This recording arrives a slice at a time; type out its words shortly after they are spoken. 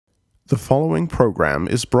The following program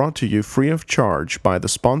is brought to you free of charge by the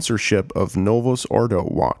sponsorship of Novus Ordo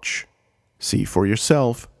Watch. See for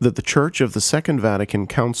yourself that the Church of the Second Vatican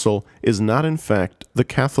Council is not in fact the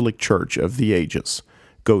Catholic Church of the ages.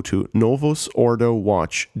 Go to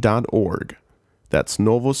novusordowatch.org. That's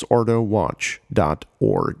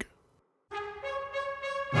novusordowatch.org.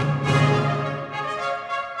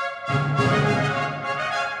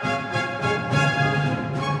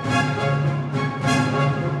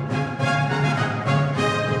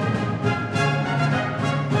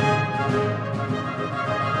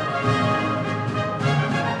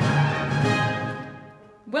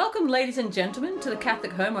 Welcome, ladies and gentlemen, to the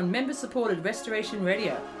Catholic Home on member-supported Restoration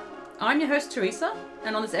Radio. I'm your host, Teresa,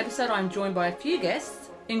 and on this episode I'm joined by a few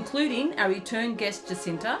guests, including our return guest,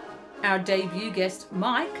 Jacinta, our debut guest,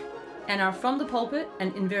 Mike, and our From the Pulpit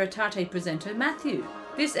and In Veritate presenter, Matthew.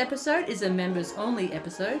 This episode is a members-only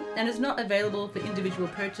episode and is not available for individual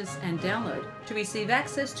purchase and download. To receive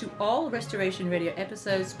access to all Restoration Radio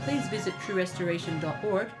episodes, please visit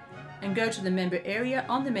truerestoration.org and go to the member area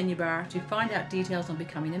on the menu bar to find out details on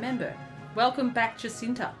becoming a member. Welcome back,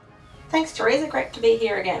 Jacinta. Thanks, Teresa. Great to be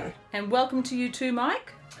here again. And welcome to you too,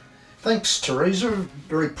 Mike. Thanks, Teresa.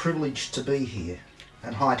 Very privileged to be here.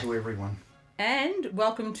 And hi to everyone. And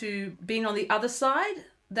welcome to being on the other side.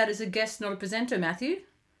 That is a guest, not a presenter, Matthew.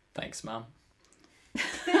 Thanks, Mum.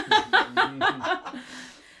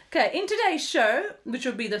 Okay, in today's show, which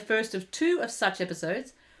will be the first of two of such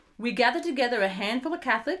episodes, we gather together a handful of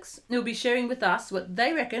Catholics who will be sharing with us what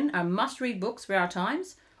they reckon are must-read books for our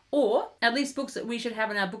times, or at least books that we should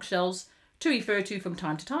have on our bookshelves to refer to from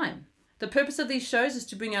time to time. The purpose of these shows is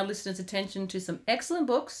to bring our listeners' attention to some excellent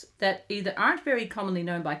books that either aren't very commonly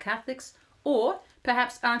known by Catholics or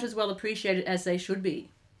perhaps aren't as well appreciated as they should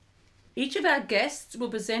be. Each of our guests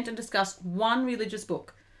will present and discuss one religious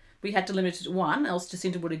book. We had to limit it to one, else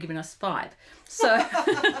Jacinta would have given us 5. So,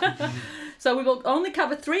 so we will only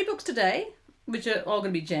cover 3 books today, which are all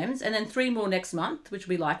going to be gems, and then 3 more next month, which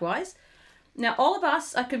will be likewise. Now, all of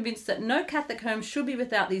us are convinced that no Catholic home should be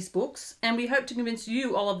without these books, and we hope to convince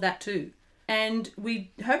you all of that too. And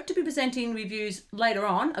we hope to be presenting reviews later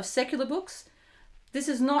on of secular books. This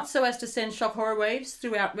is not so as to send shock horror waves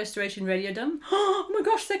throughout Restoration Radiodom. Oh my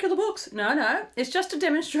gosh, secular books! No. It's just to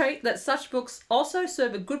demonstrate that such books also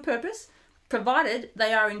serve a good purpose, provided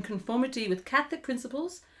they are in conformity with Catholic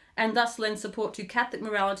principles and thus lend support to Catholic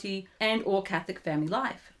morality and or Catholic family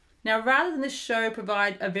life. Now, rather than this show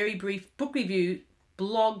provide a very brief book review,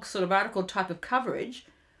 blog sort of article type of coverage,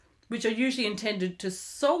 which are usually intended to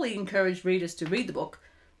solely encourage readers to read the book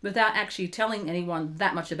without actually telling anyone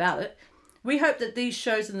that much about it, we hope that these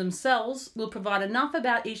shows in themselves will provide enough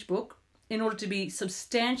about each book in order to be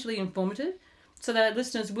substantially informative so that our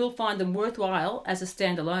listeners will find them worthwhile as a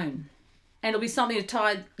standalone. And it'll be something to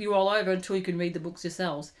tide you all over until you can read the books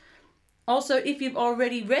yourselves. Also, if you've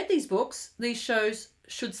already read these books, these shows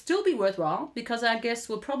should still be worthwhile because our guests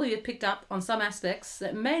will probably have picked up on some aspects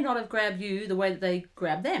that may not have grabbed you the way that they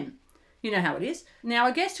grabbed them. You know how it is. Now,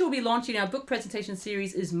 our guest who will be launching our book presentation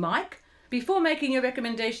series is Mike. Before making your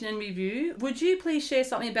recommendation and review, would you please share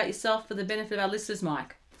something about yourself for the benefit of our listeners,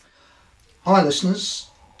 Mike? Hi, listeners.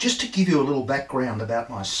 Just to give you a little background about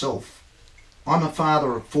myself, I'm a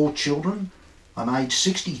father of 4 children. I'm aged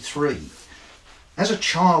 63. As a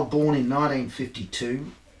child born in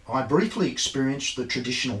 1952, I briefly experienced the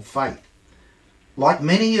traditional faith. Like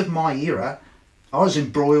many of my era, I was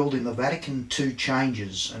embroiled in the Vatican II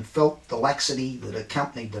changes and felt the laxity that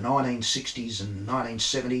accompanied the 1960s and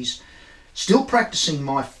 1970s, still practicing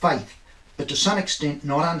my faith, but to some extent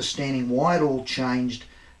not understanding why it all changed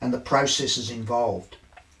and the processes involved.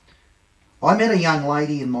 I met a young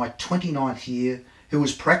lady in my 29th year who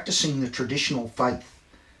was practicing the traditional faith,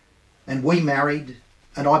 and we married,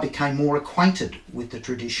 and I became more acquainted with the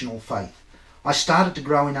traditional faith. I started to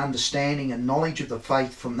grow in understanding and knowledge of the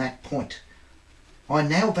faith from that point. I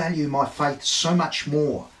now value my faith so much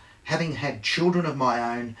more, having had children of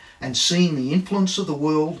my own and seeing the influence of the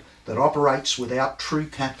world that operates without true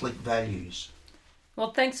Catholic values.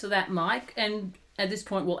 Well, thanks for that, Mike. And at this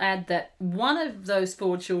point, we'll add that one of those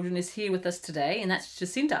 4 children is here with us today, and that's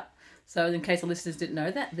Jacinta. So in case the listeners didn't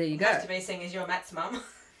know that, there you go. Nice to be seeing as you're Matt's mum.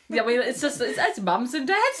 Yeah, well, it's mums and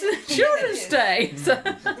dads and Children's Day. So,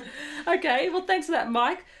 okay, well, thanks for that,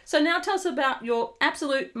 Mike. So now tell us about your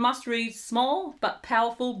absolute must-read, small but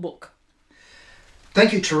powerful book.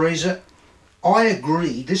 Thank you, Teresa. I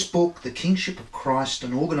agree, this book, The Kingship of Christ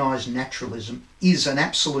and Organised Naturalism, is an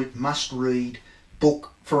absolute must-read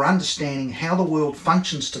book for understanding how the world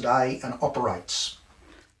functions today and operates.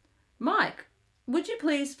 Mike, would you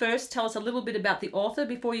please first tell us a little bit about the author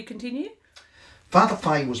before you continue? Father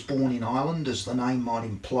Fay was born in Ireland, as the name might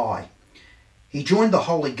imply. He joined the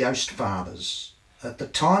Holy Ghost Fathers. At the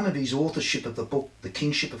time of his authorship of the book The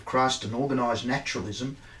Kingship of Christ and Organised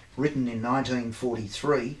Naturalism, written in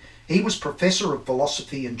 1943, he was Professor of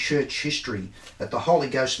Philosophy and Church History at the Holy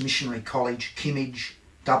Ghost Missionary College, Kimmage,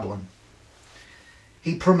 Dublin.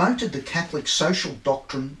 He promoted the Catholic social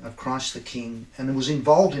doctrine of Christ the King and was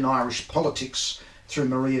involved in Irish politics through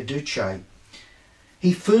Maria Duce.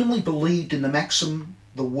 He firmly believed in the maxim,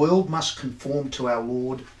 the world must conform to our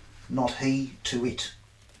Lord, not he to it.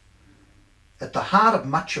 At the heart of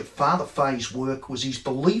much of Father Fay's work was his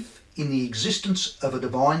belief in the existence of a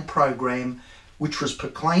divine program which was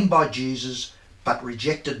proclaimed by Jesus but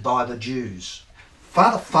rejected by the Jews.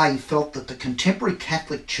 Father Fay felt that the contemporary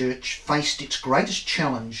Catholic Church faced its greatest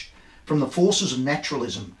challenge from the forces of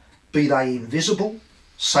naturalism, be they invisible,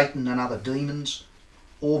 Satan and other demons,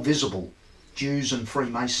 or visible, Jews and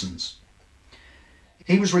Freemasons.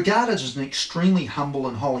 He was regarded as an extremely humble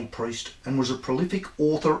and holy priest and was a prolific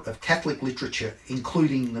author of Catholic literature,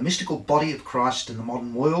 including The Mystical Body of Christ in the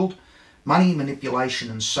Modern World, Money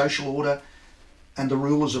Manipulation and Social Order, and The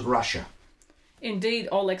Rulers of Russia. Indeed,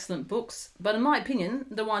 all excellent books, but in my opinion,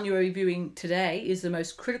 the one you're reviewing today is the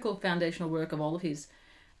most critical foundational work of all of his.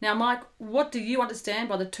 Now, Mike, what do you understand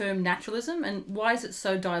by the term naturalism, and why is it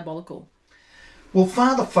so diabolical? Well,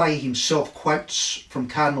 Father Fay himself quotes from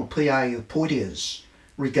Cardinal P.A. of Poitiers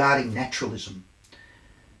regarding naturalism.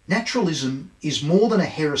 Naturalism is more than a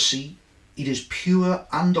heresy, it is pure,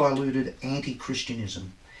 undiluted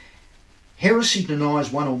anti-Christianism. Heresy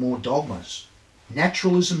denies one or more dogmas.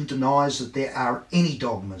 Naturalism denies that there are any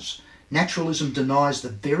dogmas. Naturalism denies the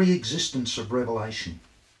very existence of revelation.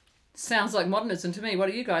 Sounds like modernism to me.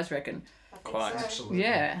 What do you guys reckon? Quite. Absolutely.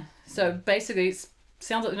 Yeah. So basically, it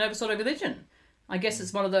sounds like an oversort of religion. I guess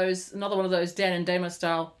it's another one of those Dan and Dama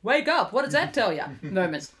style, wake up, what does that tell you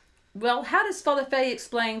moments. Well, how does Father Fay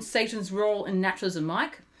explain Satan's role in naturalism,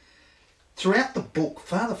 Mike? Throughout the book,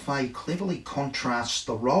 Father Fay cleverly contrasts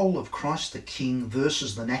the role of Christ the King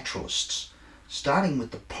versus the naturalists, starting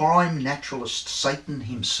with the prime naturalist Satan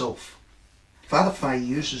himself. Father Fay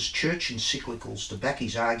uses church encyclicals to back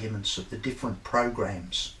his arguments of the different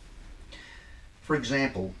programs. For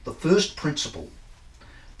example, the first principle,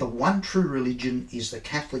 the one true religion is the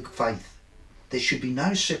Catholic faith. There should be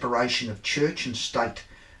no separation of church and state,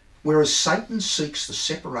 whereas Satan seeks the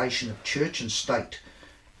separation of church and state.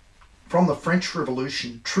 From the French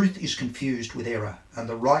Revolution, truth is confused with error, and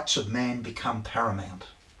the rights of man become paramount.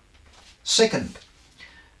 Second,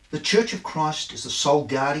 the Church of Christ is the sole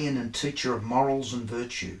guardian and teacher of morals and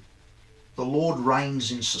virtue. The Lord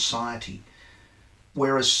reigns in society,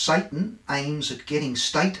 whereas Satan aims at getting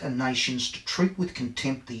state and nations to treat with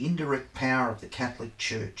contempt the indirect power of the Catholic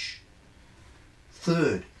Church.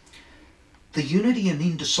 Third, the unity and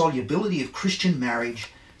indissolubility of Christian marriage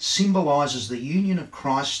symbolises the union of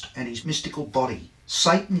Christ and his mystical body.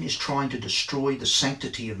 Satan is trying to destroy the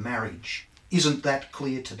sanctity of marriage. Isn't that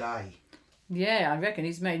clear today? Yeah, I reckon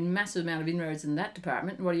he's made a massive amount of inroads in that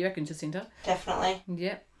department. What do you reckon, Jacinta? Definitely.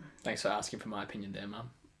 Yep. Thanks for asking for my opinion there, Mum.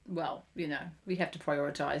 Well, we have to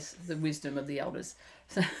prioritise the wisdom of the elders.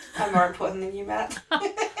 So, I'm more important than you, Matt.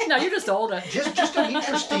 no, you're just older. Just an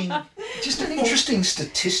interesting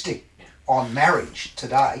statistic on marriage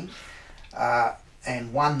today,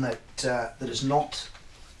 and one that is not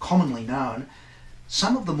commonly known.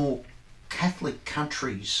 Some of the more Catholic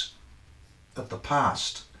countries of the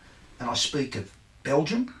past, and I speak of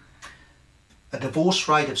Belgium, a divorce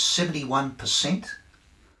rate of 71%.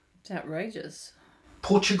 It's outrageous.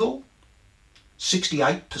 Portugal,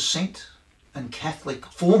 68%, and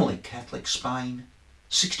formerly Catholic Spain,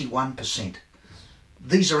 61%.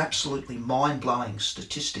 These are absolutely mind-blowing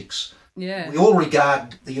statistics. Yeah. We all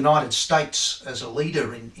regard the United States as a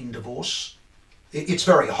leader in divorce. It's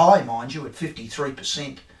very high, mind you, at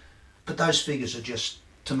 53%, but those figures are just,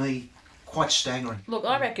 to me, quite staggering. Look,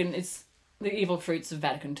 I reckon it's the evil fruits of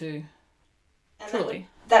Vatican II. Truly.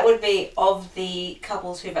 That would be of the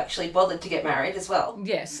couples who've actually bothered to get married as well.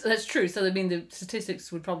 Yes, that's true. So, the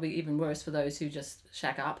statistics would probably be even worse for those who just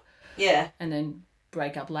shack up Yeah. and then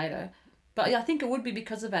break up later. But yeah, I think it would be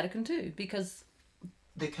because of Vatican II, because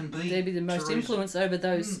they'd be the most Teresa, influence over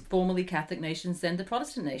those formerly Catholic nations than the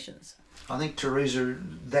Protestant nations. I think, Teresa,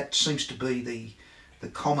 that seems to be the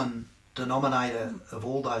common denominator of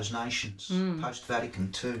all those nations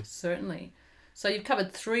post-Vatican II. Certainly. So you've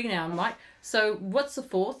covered 3 now, Mike. So what's the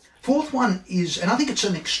fourth? Fourth one is, and I think it's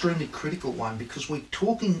an extremely critical one, because we're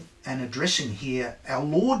talking and addressing here, our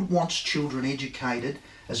Lord wants children educated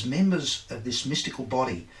as members of this mystical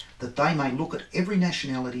body, that they may look at every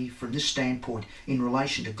nationality from this standpoint in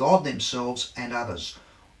relation to God themselves and others,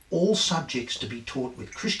 all subjects to be taught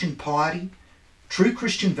with Christian piety, true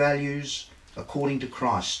Christian values according to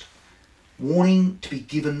Christ. Warning to be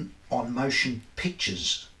given on motion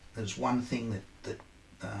pictures. There's one thing that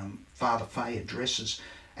Father Fay addresses.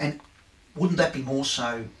 And wouldn't that be more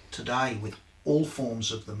so today with all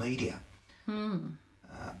forms of the media?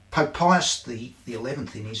 Pope Pius XI,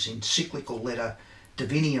 in his encyclical letter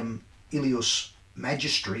Divinium Illius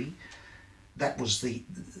Magistri, that was the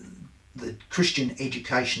Christian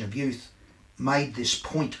education of youth, made this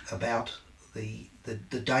point about the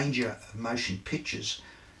danger of motion pictures.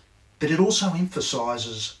 But it also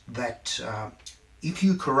emphasises that if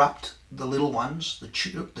you corrupt the little ones,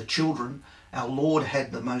 the children, our Lord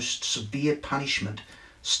had the most severe punishment,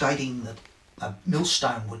 stating that a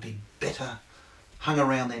millstone would be better hung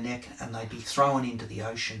around their neck and they'd be thrown into the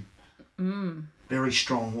ocean. Very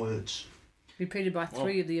strong words. Repeated by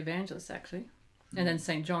three of the evangelists, actually. And then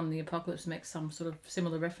St. John the Apocalypse makes some sort of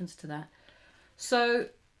similar reference to that. So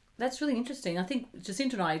that's really interesting. I think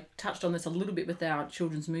Jacinta and I touched on this a little bit with our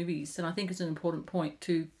children's movies, and I think it's an important point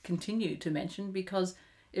to continue to mention because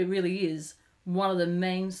it really is one of the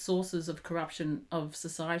main sources of corruption of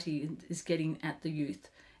society is getting at the youth.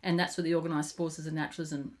 And that's what the organised forces of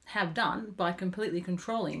naturalism have done by completely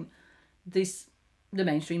controlling the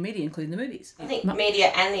mainstream media, including the movies. I think media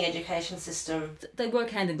and the education system, They work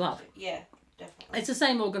hand in glove. yeah, definitely. It's the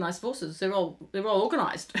same organised forces. They're all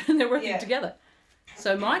organised and they're working Yeah. together.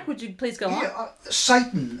 So, Mike, would you please go on?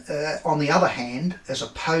 Satan, on the other hand, as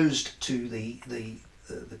opposed to the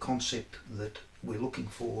concept that we're looking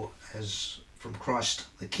for as from Christ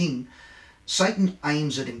the King, Satan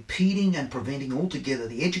aims at impeding and preventing altogether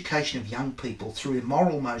the education of young people through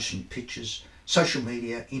immoral motion pictures, social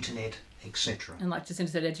media, internet, etc. And like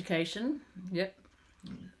Jacinta said, education. Yep.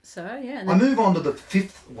 So, yeah. And I then, move on to the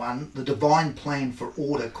fifth one. The divine plan for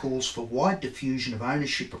order calls for wide diffusion of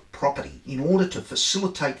ownership of property in order to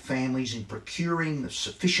facilitate families in procuring the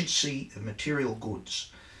sufficiency of material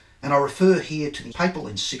goods. And I refer here to the papal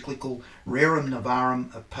encyclical Rerum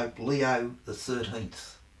Novarum of Pope Leo XIII.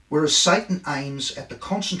 Whereas Satan aims at the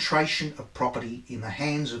concentration of property in the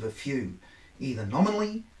hands of a few, either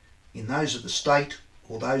nominally, in those of the state,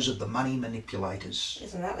 or those of the money manipulators.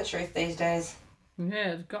 Isn't that the truth these days?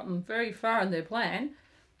 yeah, they've gotten very far in their plan,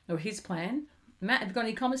 or his plan. Matt, have you got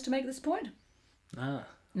any comments to make at this point? Ah,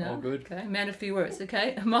 No? all good. Okay, man, a few words.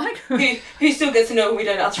 Okay, Mike? Who still gets to know when we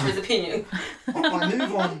don't ask for his opinion? I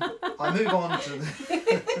move on to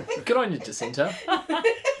the... Good on you, Jacinta.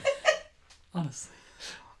 Honestly.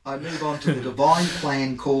 I move on to the divine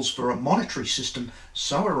plan calls for a monetary system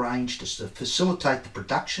so arranged as to facilitate the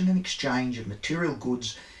production and exchange of material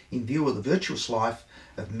goods in view of the virtuous life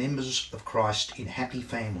of members of Christ in happy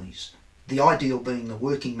families, the ideal being the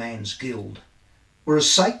working man's guild. Whereas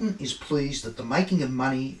Satan is pleased that the making of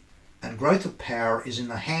money and growth of power is in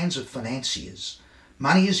the hands of financiers,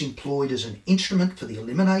 money is employed as an instrument for the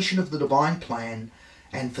elimination of the divine plan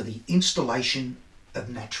and for the installation of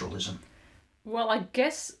naturalism. Well, I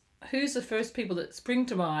guess who's the first people that spring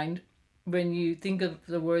to mind when you think of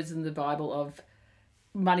the words in the Bible of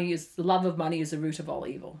the love of money is the root of all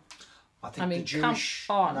evil? I think I mean, the Jewish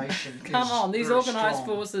come on. nation Come is on, these very organised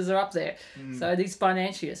strong. forces are up there. So these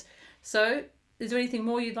financiers. So is there anything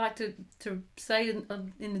more you'd like to say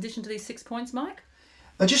in addition to these 6 points, Mike?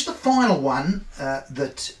 Just the final one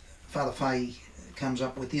that Father Fay comes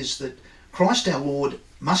up with is that Christ our Lord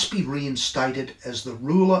must be reinstated as the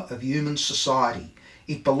ruler of human society.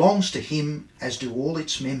 It belongs to him as do all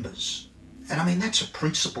its members. And I mean, that's a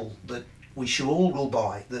principle that we should all rule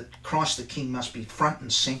by, that Christ the King must be front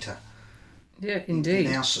and centre Yeah, indeed.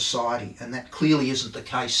 in our society, and that clearly isn't the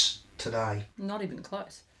case today. Not even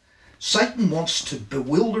close. Satan wants to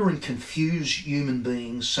bewilder and confuse human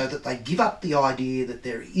beings so that they give up the idea that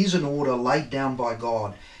there is an order laid down by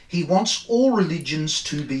God. He wants all religions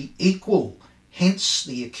to be equal, hence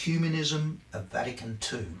the ecumenism of Vatican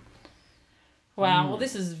II. Wow, well,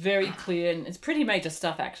 this is very clear, and it's pretty major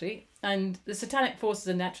stuff, actually. And the satanic forces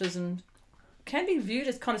of naturalism can be viewed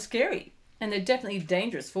as kind of scary, and they're definitely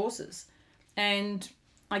dangerous forces. And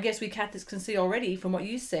I guess we Catholics can see already from what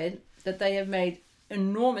you said that they have made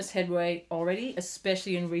enormous headway already,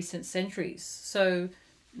 especially in recent centuries. So,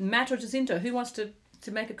 Matt or Jacinta, who wants to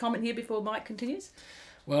make a comment here before Mike continues?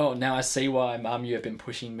 Well, now I see why, Mum, you have been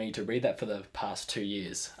pushing me to read that for the past 2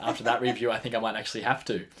 years. After that review, I think I might actually have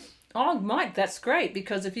to. Oh, Mike, that's great,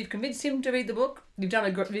 because if you've convinced him to read the book, you've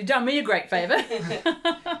done me a great favour.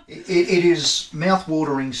 It is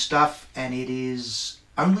mouth-watering stuff, and it is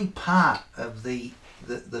only part of the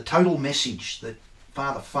the total message that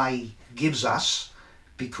Father Fay gives us,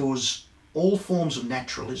 because all forms of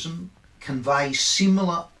naturalism convey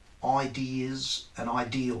similar ideas and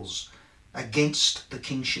ideals against the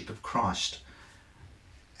kingship of Christ.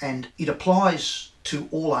 And it applies to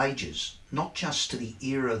all ages, not just to the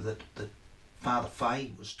era that Father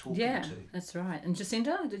Fay was talking Yeah, to. that's right. And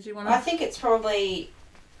Jacinta, did you want I to? think it's probably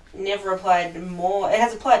never applied more. It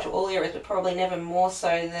has applied to all eras, but probably never more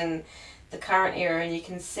so than the current era. And you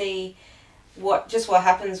can see what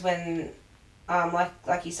happens when,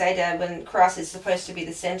 like you say, Dad, when Christ is supposed to be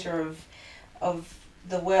the centre of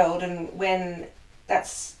the world, and when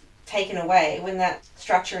that's taken away, when that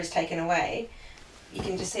structure is taken away, you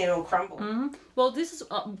can just see it all crumble. Mm-hmm. Well, this is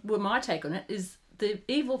well, my take on it is the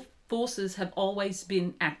evil forces have always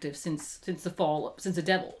been active since the fall, since the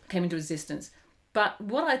devil came into existence. But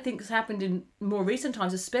what I think has happened in more recent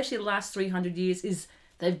times, especially the last 300 years, is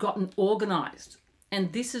they've gotten organised.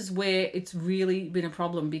 And this is where it's really been a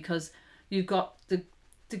problem, because you've got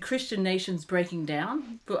the Christian nations breaking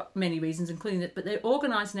down for many reasons, including that, but they're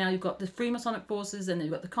organised now. You've got the Freemasonic forces, and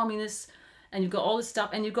you've got the communists, and you've got all this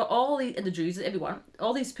stuff, and you've got and the Jews, everyone,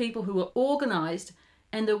 all these people who are organised,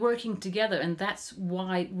 and they're working together. And that's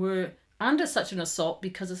why we're under such an assault,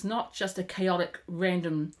 because it's not just a chaotic,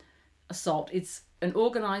 random assault. It's an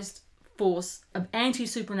organised force of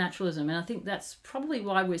anti-supernaturalism. And I think that's probably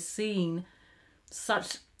why we're seeing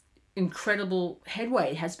such incredible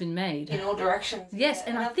headway has been made. In all directions. Yes, Yeah.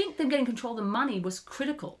 and I think them getting control of the money was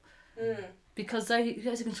critical. Because they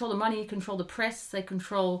control the money, control the press, they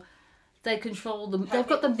control they've got the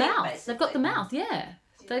people think, mouth. They've got the basically. mouth, yeah.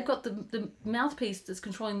 They've got the mouthpiece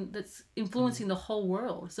that's influencing the whole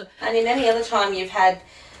world. So And in any other time you've had,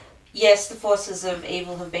 yes, the forces of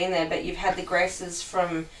evil have been there, but you've had the graces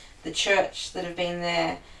from the church that have been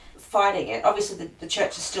there fighting it. Obviously the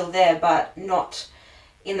church is still there, but not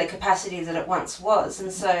in the capacity that it once was.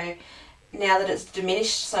 And so now that it's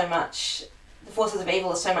diminished so much, the forces of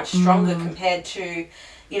evil are so much stronger compared to,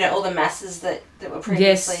 all the masses that were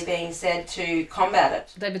previously being said to combat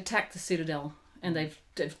it. they've attacked the citadel, and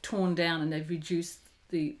they've torn down, and they've reduced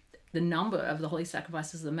the number of the holy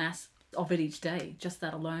sacrifices, the mass of it each day, just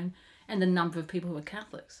that alone, and the number of people who are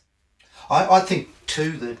Catholics. I think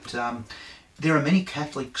too that there are many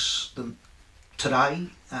Catholics today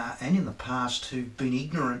and in the past who've been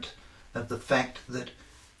ignorant of the fact that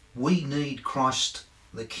we need Christ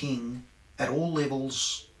the King at all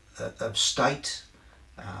levels of state,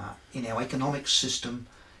 in our economic system.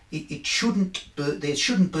 It shouldn't be, there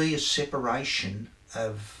shouldn't be a separation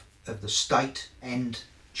of the state and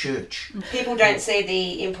church. People don't see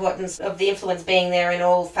the importance of the influence being there in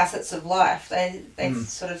all facets of life. They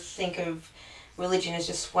sort of think of religion as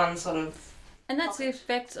just one sort of... And that's the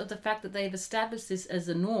effect of the fact that they've established this as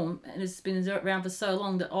a norm, and it's been around for so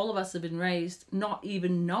long that all of us have been raised not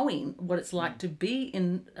even knowing what it's like to be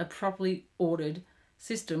in a properly ordered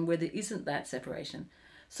system where there isn't that separation.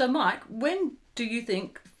 So, Mike, when do you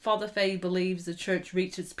think Father Fay believes the church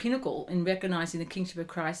reached its pinnacle in recognising the kingship of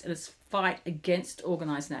Christ and its fight against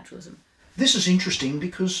organised naturalism? This is interesting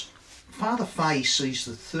because Father Fay sees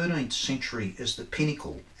the 13th century as the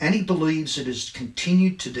pinnacle, and he believes it has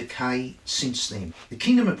continued to decay since then. The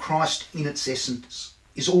kingdom of Christ in its essence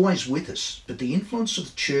is always with us, but the influence of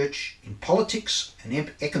the church in politics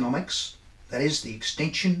and economics, that is the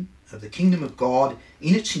extension of the kingdom of God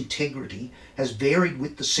in its integrity, has varied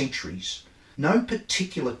with the centuries. No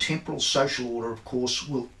particular temporal social order, of course,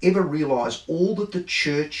 will ever realise all that the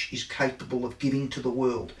church is capable of giving to the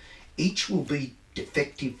world. Each will be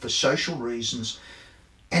defective for social reasons,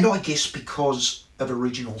 and I guess because of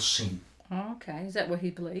original sin. Oh, okay, is that what he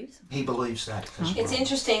believes? He believes that as well. It's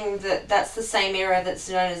interesting that that's the same era that's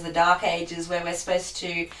known as the Dark Ages, where we're supposed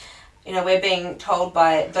to, we're being told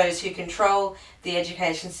by those who control the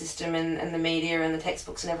education system and the media and the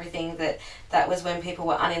textbooks and everything that was when people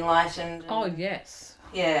were unenlightened. Oh, yes.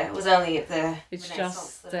 Yeah, it was only at the It's Renaissance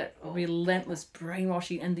just that it all- relentless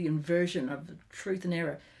brainwashing and the inversion of the truth and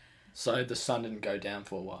error. So the sun didn't go down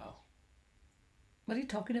for a while. What are you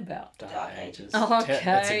talking about? Dark Ages. Oh, okay.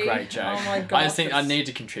 That's a great joke. Oh my I God, just think I that's- need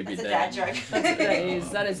to contribute It's a there. dad joke.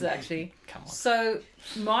 That is actually. Come on. So,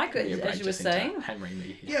 Mike, Give me a break, as you were Jacinta. saying, Hammering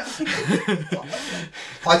me here. Yeah.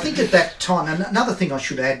 I think at that time, and another thing I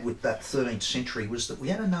should add with that 13th century was that we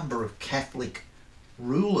had a number of Catholic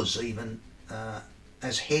rulers even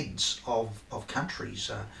as heads of countries.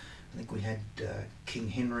 I think we had King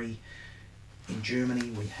Henry in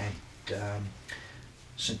Germany, we had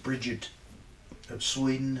St. Bridget of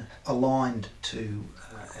Sweden, aligned to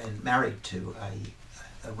and married to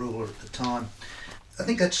a ruler at the time. I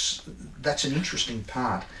think that's an interesting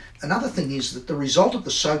part. Another thing is that the result of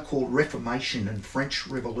the so-called Reformation and French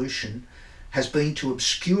Revolution has been to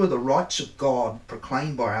obscure the rights of God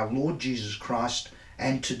proclaimed by our Lord Jesus Christ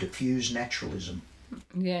and to diffuse naturalism.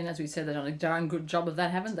 Yeah, and as we said, they've done a darn good job of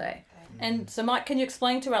that, haven't they? And so, Mike, can you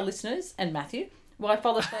explain to our listeners, and Matthew, why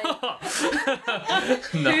Father Fay,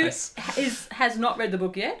 Nice. who has not read the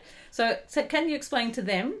book yet, so can you explain to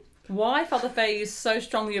them why Father Fay is so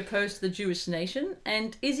strongly opposed to the Jewish nation,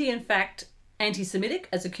 and is he in fact anti-Semitic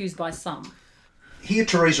as accused by some? Here,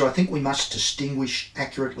 Teresa, I think we must distinguish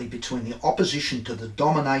accurately between the opposition to the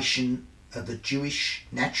domination of the Jewish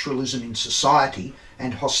naturalism in society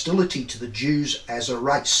and hostility to the Jews as a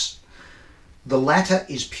race. The latter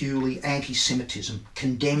is purely anti-Semitism,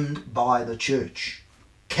 condemned by the Church.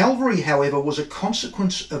 Calvary, however, was a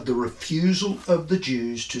consequence of the refusal of the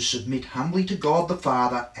Jews to submit humbly to God the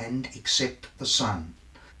Father and accept the Son.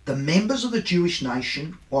 The members of the Jewish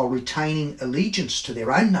nation, while retaining allegiance to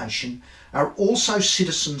their own nation, are also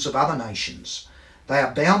citizens of other nations. They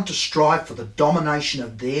are bound to strive for the domination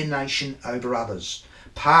of their nation over others,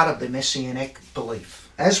 part of their messianic belief.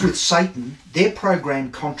 As with Satan, their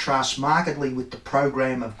program contrasts markedly with the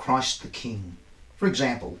program of Christ the King. For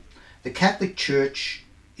example, the Catholic Church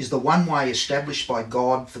is the one way established by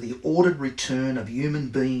God for the ordered return of human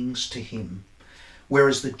beings to Him,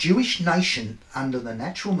 whereas the Jewish nation, under the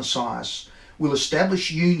natural Messiah, will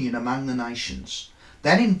establish union among the nations.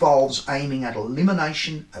 That involves aiming at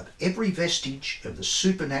elimination of every vestige of the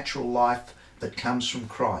supernatural life that comes from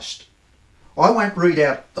Christ. I won't read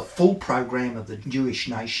out the full program of the Jewish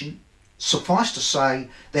nation. Suffice to say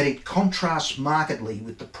that it contrasts markedly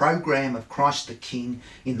with the program of Christ the King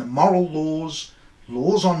in the moral laws,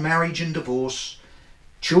 laws on marriage and divorce,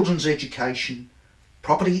 children's education,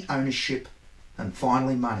 property ownership, and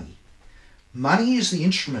finally money. Money is the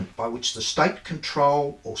instrument by which the state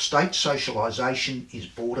control or state socialisation is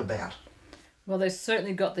brought about. Well, they've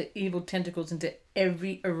certainly got the evil tentacles into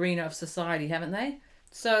every arena of society, haven't they?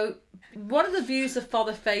 So, what are the views of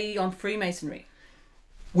Father Fay on Freemasonry?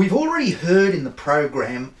 We've already heard in the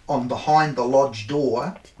program on Behind the Lodge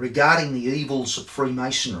Door regarding the evils of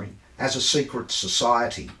Freemasonry as a secret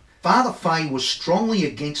society. Father Fay was strongly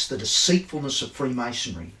against the deceitfulness of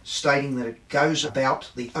Freemasonry, stating that it goes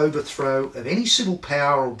about the overthrow of any civil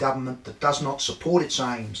power or government that does not support its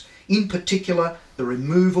aims, in particular the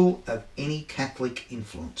removal of any Catholic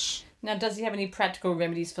influence. Now, does he have any practical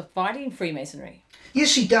remedies for fighting Freemasonry?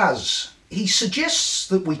 Yes, he does. He suggests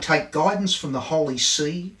that we take guidance from the Holy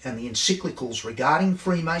See and the encyclicals regarding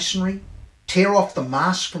Freemasonry, tear off the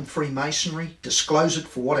mask from Freemasonry, disclose it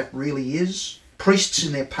for what it really is. Priests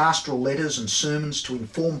in their pastoral letters and sermons to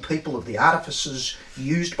inform people of the artifices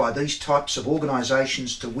used by these types of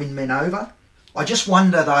organisations to win men over. I just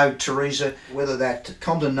wonder though, Teresa, whether that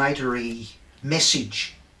condemnatory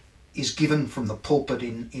message is given from the pulpit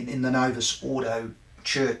in the Novus Ordo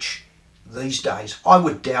Church these days. I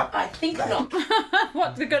would doubt I think that. not.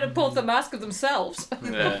 What, they're going to pull off the mask of themselves?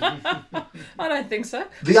 Yeah. I don't think so.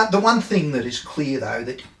 The one thing that is clear though,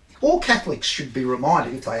 that all Catholics should be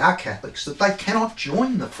reminded, if they are Catholics, that they cannot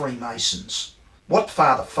join the Freemasons. What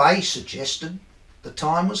Father Fay suggested at the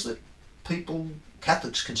time was that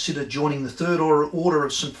Catholics, consider joining the Third Order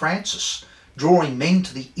of St. Francis, drawing men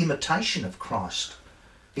to the imitation of Christ.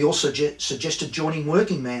 He also suggested joining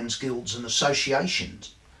working men's guilds and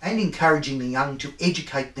associations and encouraging the young to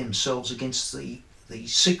educate themselves against the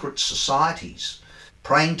secret societies.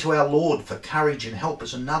 Praying to our Lord for courage and help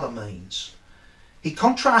is another means. He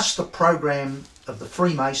contrasts the program of the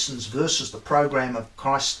Freemasons versus the program of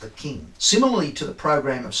Christ the King. Similarly to the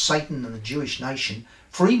program of Satan and the Jewish nation,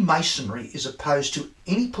 Freemasonry is opposed to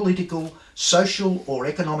any political, social or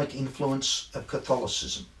economic influence of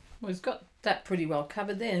Catholicism. Well, he's got that pretty well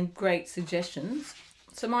covered there, and great suggestions.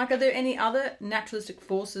 So, Mike, are there any other naturalistic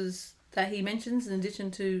forces that he mentions in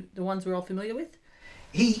addition to the ones we're all familiar with?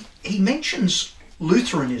 He mentions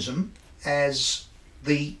Lutheranism as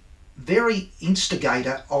the very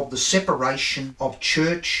instigator of the separation of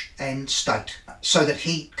church and state, so that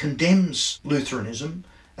he condemns Lutheranism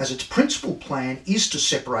as its principal plan is to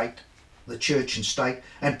separate the church and state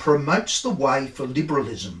and promotes the way for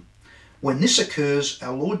liberalism. When this occurs,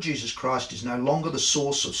 our Lord Jesus Christ is no longer the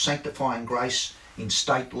source of sanctifying grace in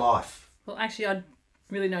state life. Well, actually, I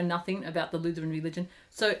really know nothing about the Lutheran religion.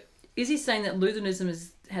 So, is he saying that Lutheranism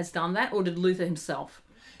has done that, or did Luther himself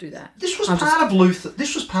do that? This was part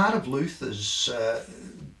of Luther's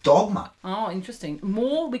dogma. Oh, interesting.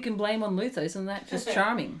 More we can blame on Luther, isn't that just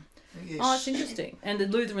charming? Yes. Oh, it's interesting. And the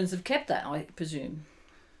Lutherans have kept that, I presume.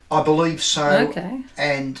 I believe so. Okay.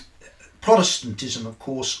 And Protestantism, of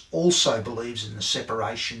course, also believes in the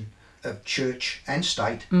separation of church and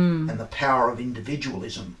state and the power of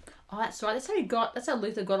individualism. Oh, that's right. That's how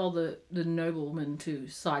Luther got all the noblemen to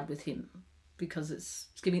side with him, because it's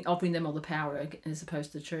offering them all the power as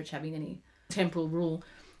opposed to the church having any temporal rule.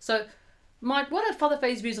 So, Mike, what are Father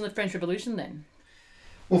Fay's views on the French Revolution then?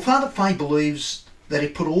 Well, Father Fay believes that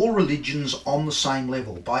it put all religions on the same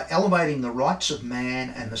level by elevating the rights of man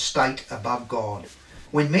and the state above God.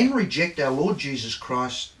 When men reject our Lord Jesus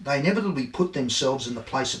Christ, they inevitably put themselves in the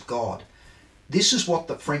place of God. This is what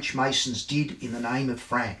the French Masons did in the name of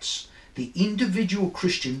France. The individual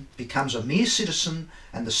Christian becomes a mere citizen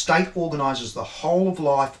and the state organises the whole of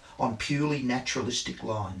life on purely naturalistic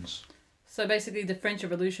lines. So basically the French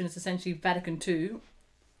Revolution is essentially Vatican II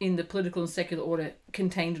in the political and secular order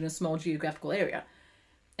contained in a small geographical area.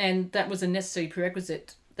 And that was a necessary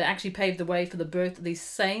prerequisite that actually paved the way for the birth of these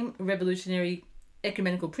same revolutionary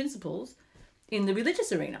ecumenical principles in the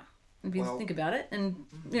religious arena. If you think about it, and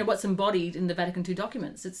what's embodied in the Vatican II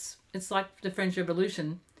documents, it's like the French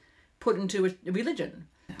Revolution put into a religion.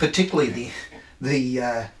 Particularly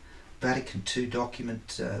the Vatican II document,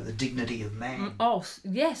 the dignity of man. Oh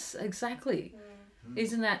yes, exactly.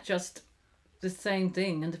 Isn't that just the same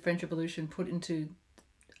thing? And the French Revolution put into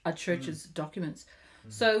a church's documents.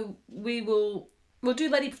 So we'll do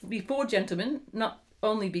Lady Before Gentlemen, not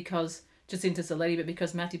only because Jacinta's a lady, but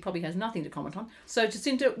because Matthew probably has nothing to comment on. So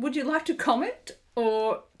Jacinta, would you like to comment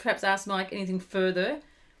or perhaps ask Mike anything further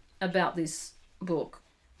about this book?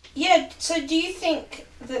 Yeah, so do you think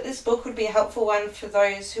that this book would be a helpful one for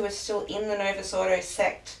those who are still in the Novus Ordo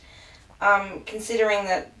sect, considering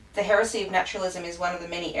that the heresy of naturalism is one of the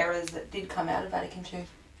many errors that did come out of Vatican II?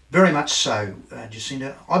 Very much so,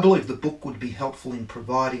 Jacinta. I believe the book would be helpful in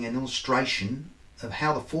providing an illustration of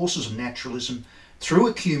how the forces of naturalism,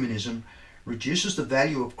 through ecumenism, reduces the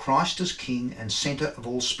value of Christ as King and centre of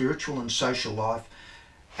all spiritual and social life,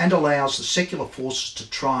 and allows the secular forces to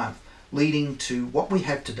triumph, leading to what we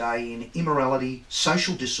have today in immorality,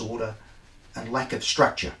 social disorder, and lack of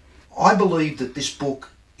structure. I believe that this book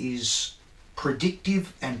is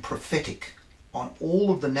predictive and prophetic on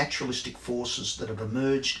all of the naturalistic forces that have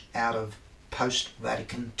emerged out of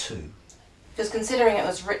post-Vatican II. Because considering it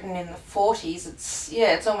was written in the 40s,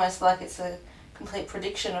 it's almost like it's a complete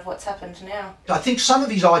prediction of what's happened now. I think some of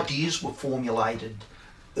his ideas were formulated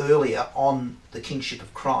earlier on the kingship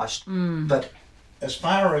of Christ, but as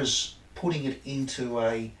far as putting it into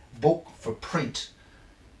a book for print,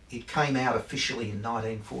 it came out officially in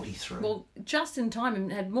 1943. Well, just in time,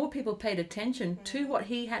 and had more people paid attention to what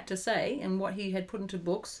he had to say and what he had put into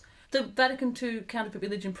books, the Vatican II Counterfeit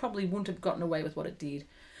Religion probably wouldn't have gotten away with what it did.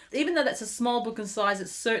 Even though that's a small book in size,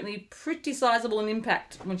 it's certainly pretty sizable in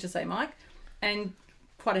impact, wouldn't you say, Mike? And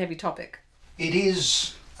quite a heavy topic. It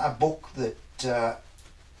is a book that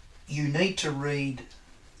you need to read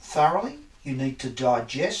thoroughly, you need to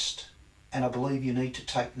digest, and I believe you need to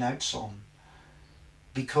take notes on,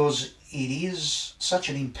 because it is such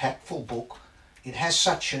an impactful book. It has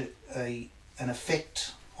such an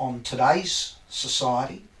effect on today's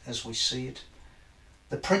society as we see it.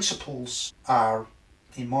 The principles are,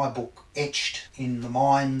 in my book, etched in the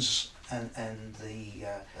minds and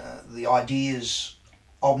the ideas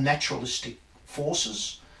of naturalistic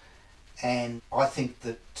forces, and I think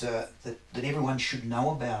that everyone should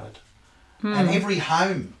know about it. And every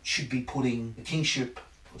home should be putting the kingship,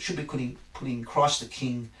 should be putting Christ the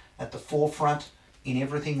King at the forefront in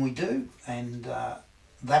everything we do, and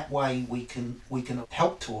that way we can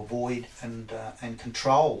help to avoid and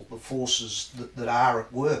control the forces that are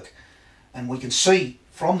at work. And we can see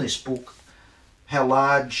from this book how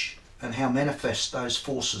large and how manifest those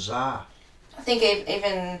forces are. I think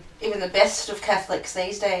even the best of Catholics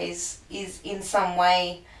these days is in some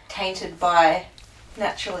way tainted by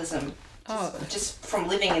naturalism. Just from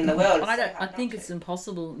living in the world. I think it's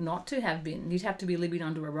impossible not to have been. You'd have to be living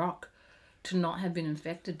under a rock to not have been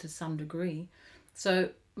infected to some degree. So,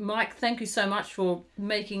 Mike, thank you so much for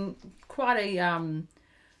making quite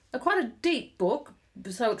a deep book,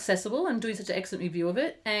 so accessible, and doing such an excellent review of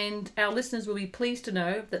it. And our listeners will be pleased to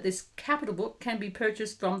know that this capital book can be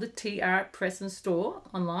purchased from the TR Press and Store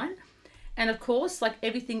online. And of course, like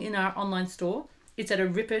everything in our online store, it's at a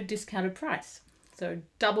ripper discounted price. So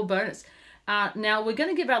double bonus. Now we're going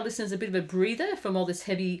to give our listeners a bit of a breather from all this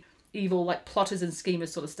heavy, evil, like plotters and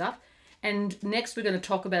schemers sort of stuff. And next we're going to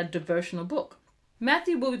talk about a devotional book.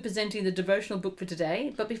 Matthew will be presenting the devotional book for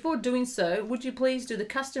today, but before doing so, would you please do the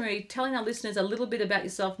customary telling our listeners a little bit about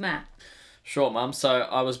yourself, Matt? Sure, Mum. So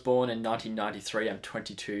I was born in 1993. I'm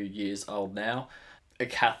 22 years old now. A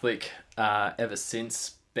Catholic ever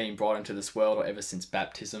since being brought into this world, or ever since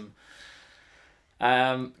baptism.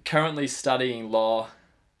 Currently studying law,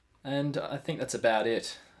 and I think that's about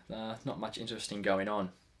it. Not much interesting going on.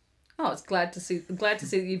 Oh, it's glad to see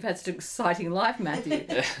that you've had such an exciting life, Matthew.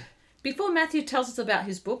 Before Matthew tells us about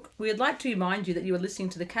his book, we would like to remind you that you are listening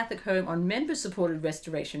to the Catholic Home on member-supported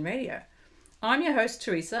Restoration Radio. I'm your host,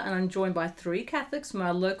 Teresa, and I'm joined by 3 Catholics from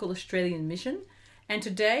our local Australian mission. And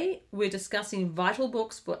today we're discussing vital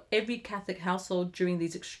books for every Catholic household during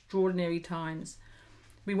these extraordinary times.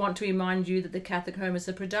 We want to remind you that the Catholic Home is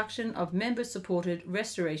a production of member-supported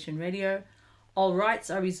Restoration Radio. All rights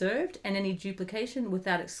are reserved, and any duplication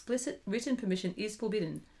without explicit written permission is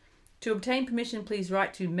forbidden. To obtain permission, please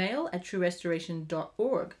write to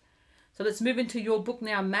mail@truerestoration.org. So let's move into your book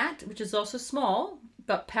now, Matt, which is also small,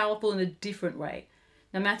 but powerful in a different way.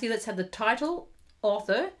 Now, Matthew, let's have the title,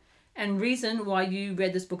 author, and reason why you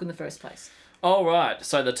read this book in the first place. All right,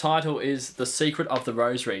 so the title is The Secret of the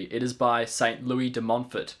Rosary. It is by St. Louis de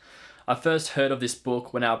Montfort. I first heard of this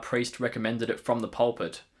book when our priest recommended it from the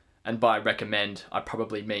pulpit. And by recommend, I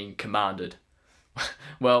probably mean commanded.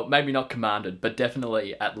 Well, maybe not commanded, but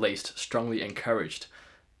definitely, at least, strongly encouraged.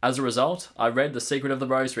 As a result, I read The Secret of the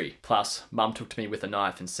Rosary. Plus, Mum took to me with a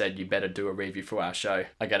knife and said, you better do a review for our show.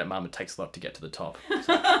 I get it, Mum, it takes a lot to get to the top.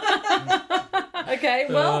 Okay,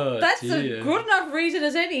 well, that's dear. a good enough reason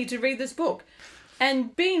as any to read this book.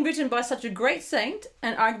 And being written by such a great saint,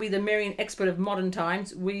 and arguably the Marian expert of modern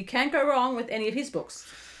times, we can't go wrong with any of his books.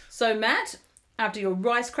 So, Matt, after your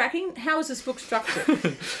rice cracking, how is this book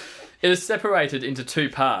structured? It is separated into 2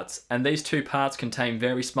 parts, and these 2 parts contain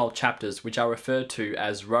very small chapters which are referred to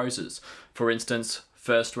as roses. For instance,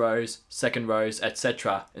 first rose, second rose,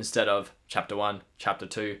 etc., instead of chapter 1, chapter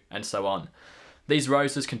 2, and so on. These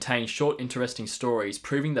roses contain short, interesting stories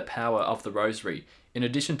proving the power of the Rosary, in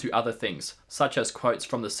addition to other things, such as quotes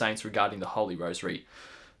from the saints regarding the Holy Rosary.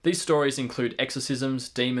 These stories include exorcisms,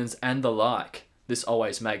 demons, and the like. This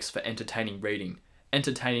always makes for entertaining reading.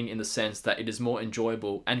 Entertaining in the sense that it is more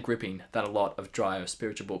enjoyable and gripping than a lot of drier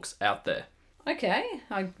spiritual books out there. Okay,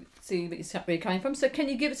 I see where you're coming from. So can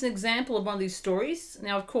you give us an example of one of these stories?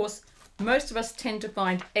 Now, of course, most of us tend to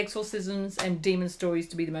find exorcisms and demon stories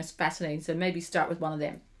to be the most fascinating, so maybe start with one of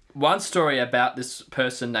them. One story about this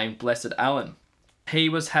person named Blessed Alan. He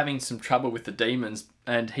was having some trouble with the demons,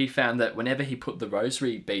 and he found that whenever he put the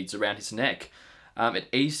rosary beads around his neck, it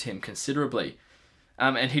eased him considerably.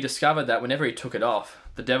 And he discovered that whenever he took it off,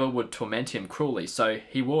 the devil would torment him cruelly, so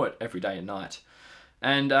he wore it every day and night.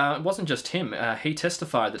 And it wasn't just him. He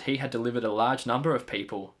testified that he had delivered a large number of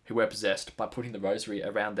people who were possessed by putting the rosary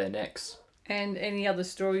around their necks. And any other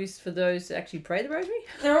stories for those that actually pray the rosary?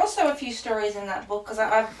 There are also a few stories in that book, because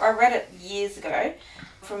I read it years ago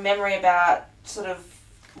from memory about sort of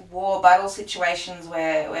war battle situations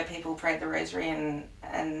where people prayed the rosary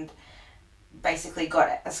and basically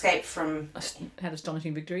escaped from... Had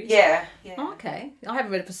astonishing victories? Yeah. Oh, okay. I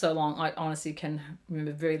haven't read it for so long, I honestly can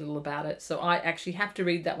remember very little about it, so I actually have to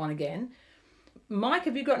read that one again. Mike,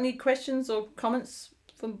 have you got any questions or comments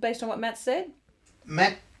based on what Matt said?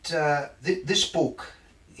 Matt, this book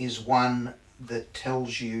is one that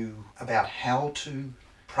tells you about how to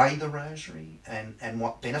pray the rosary and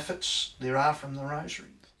what benefits there are from the rosary.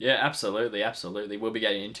 Yeah, absolutely. We'll be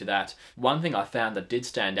getting into that. One thing I found that did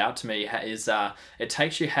stand out to me is it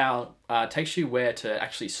takes you where to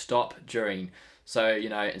actually stop during. So,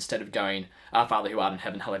 instead of going, Our Father who art in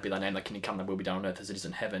heaven, hallowed be thy name, thy kingdom come, thy will be done on earth as it is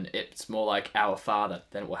in heaven. It's more like Our Father,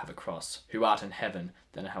 then it will have a cross. Who art in heaven,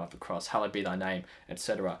 then it will have a cross. Hallowed be thy name,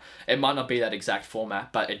 etc. It might not be that exact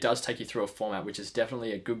format, but it does take you through a format, which is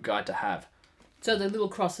definitely a good guide to have. So the little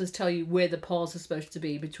crosses tell you where the pause is supposed to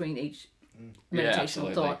be between each meditation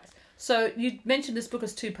or thought. So you mentioned this book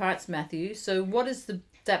has 2 parts, Matthew. So what is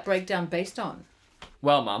that breakdown based on?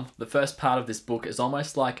 Well, Mum, the first part of this book is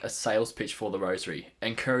almost like a sales pitch for the rosary,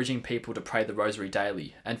 encouraging people to pray the rosary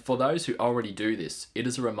daily. And for those who already do this, it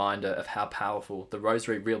is a reminder of how powerful the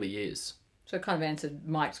rosary really is. So it kind of answered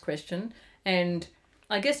Mike's question. And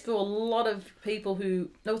I guess for a lot of people for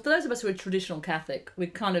those of us who are traditional Catholic,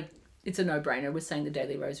 it's a no-brainer. We're saying the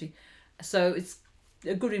daily rosary. So it's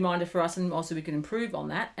a good reminder for us, and also we can improve on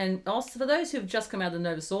that. And also for those who have just come out of the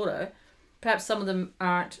Novus Ordo, perhaps some of them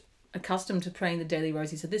aren't accustomed to praying the daily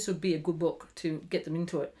rosary, so this would be a good book to get them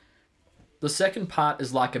into it. The second part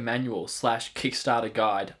is like a manual / Kickstarter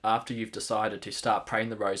guide after you've decided to start praying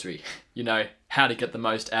the rosary. How to get the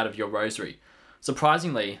most out of your rosary.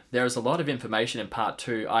 Surprisingly, there is a lot of information in part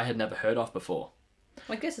 2 I had never heard of before.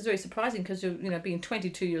 Well, I guess it's very surprising because you're, being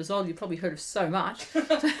 22 years old, you've probably heard of so much.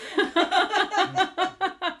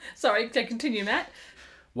 Sorry, continue, Matt.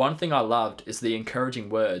 One thing I loved is the encouraging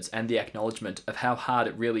words and the acknowledgement of how hard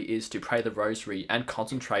it really is to pray the rosary and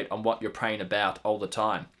concentrate on what you're praying about all the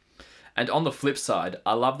time. And on the flip side,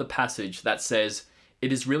 I love the passage that says,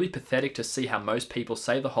 "It is really pathetic to see how most people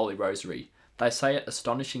say the Holy Rosary. They say it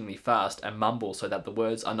astonishingly fast and mumble so that the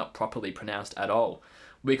words are not properly pronounced at all.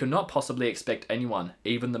 We could not possibly expect anyone,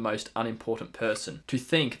 even the most unimportant person, to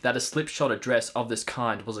think that a slipshod address of this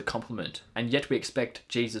kind was a compliment, and yet we expect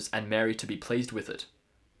Jesus and Mary to be pleased with it.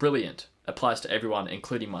 Brilliant. Applies to everyone,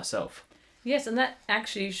 including myself." Yes, and that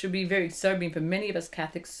actually should be very sobering for many of us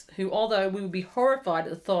Catholics who, although we would be horrified at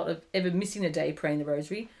the thought of ever missing a day praying the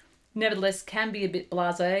rosary, nevertheless can be a bit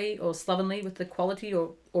blasé or slovenly with the quality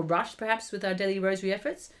or rushed perhaps with our daily rosary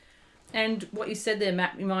efforts. And what you said there,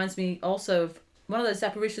 Matt, reminds me also of one of those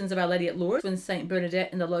apparitions of Our Lady at Lourdes when St.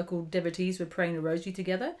 Bernadette and the local devotees were praying the rosary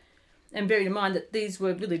together. And bearing in mind that these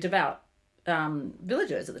were really devout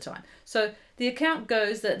villagers at the time. So the account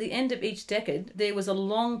goes that at the end of each decade, there was a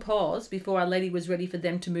long pause before Our Lady was ready for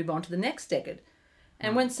them to move on to the next decade.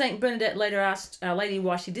 And when St. Bernadette later asked Our Lady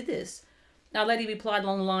why she did this, Our Lady replied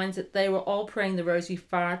along the lines that they were all praying the rosary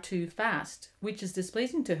far too fast, which is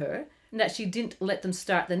displeasing to her, and that she didn't let them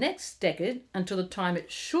start the next decade until the time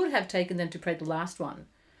it should have taken them to pray the last one.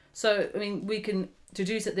 So, I mean, we can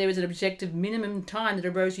deduce that there is an objective minimum time that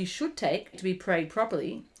a rosary should take to be prayed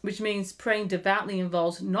properly, which means praying devoutly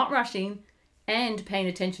involves not rushing and paying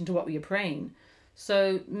attention to what we are praying.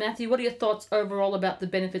 So, Matthew, what are your thoughts overall about the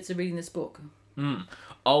benefits of reading this book?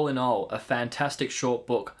 All in all, a fantastic short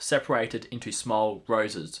book separated into small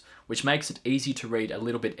roses, which makes it easy to read a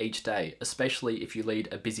little bit each day, especially if you lead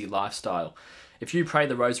a busy lifestyle. If you pray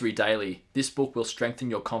the rosary daily, this book will strengthen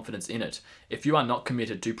your confidence in it. If you are not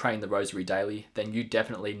committed to praying the rosary daily, then you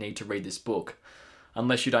definitely need to read this book.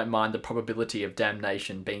 Unless you don't mind the probability of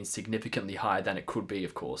damnation being significantly higher than it could be,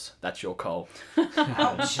 of course. That's your call.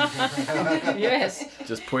 Yes.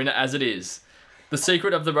 Just putting it as it is. The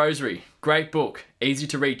Secret of the Rosary. Great book. Easy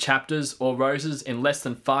to read chapters or roses in less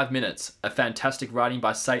than 5 minutes. A fantastic writing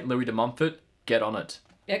by St. Louis de Montfort. Get on it.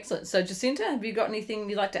 Excellent. So, Jacinta, have you got anything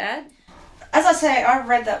you'd like to add? As I say, I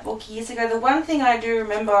read that book years ago. The one thing I do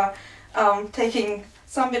remember taking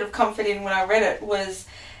some bit of comfort in when I read it was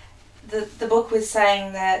the book was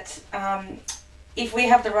saying that if we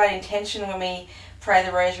have the right intention when we pray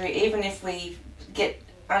the rosary, even if we get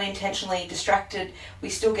unintentionally distracted, we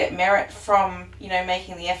still get merit from,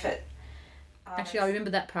 making the effort. Actually, I remember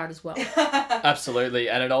that part as well. Absolutely.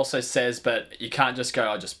 And it also says, but you can't just go,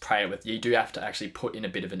 I'll just pray it with. You do have to actually put in a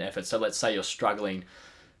bit of an effort. So let's say you're struggling.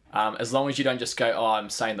 As long as you don't just go, I'm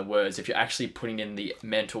saying the words, if you're actually putting in the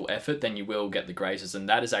mental effort, then you will get the graces. And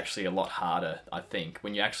that is actually a lot harder, I think.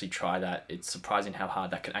 When you actually try that, it's surprising how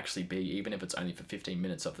hard that can actually be, even if it's only for 15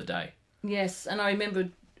 minutes of the day. Yes, and I remember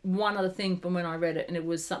one other thing from when I read it, and it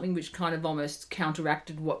was something which kind of almost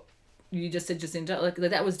counteracted what you just said, Jacinta. Like,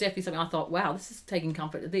 that was definitely something I thought, wow, this is taking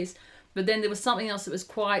comfort of this. But then there was something else that was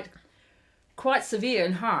quite severe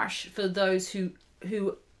and harsh for those who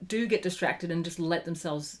do get distracted and just let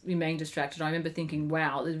themselves remain distracted. I remember thinking,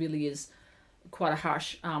 wow, there really is quite a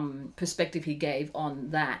harsh perspective he gave on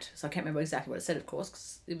that. So I can't remember exactly what it said, of course,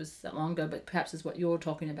 because it was that long ago, but perhaps is what you're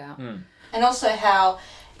talking about. And also how,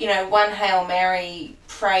 one Hail Mary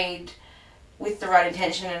prayed with the right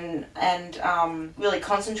intention and really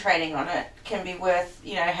concentrating on it can be worth,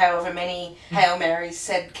 however many Hail Marys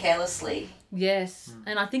said carelessly. Yes,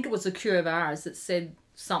 and I think it was a cure of ours that said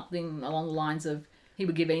something along the lines of, he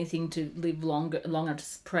would give anything to live longer to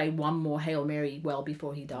pray one more Hail Mary well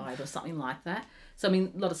before he died, or something like that. So, I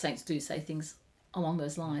mean, a lot of saints do say things along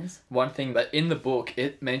those lines. One thing that in the book,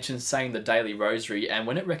 it mentions saying the daily rosary, and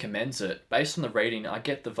when it recommends it, based on the reading, I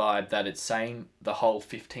get the vibe that it's saying the whole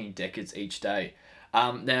 15 decades each day.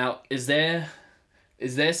 Now, is there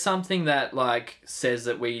something that says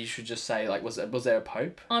that we should just say, was there a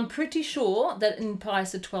pope? I'm pretty sure that in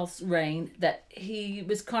Pius XII's reign that he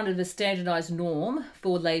was kind of a standardised norm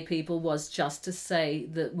for lay people was just to say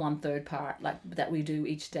the 1/3 part that we do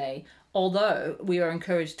each day. Although we are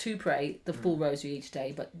encouraged to pray the full rosary each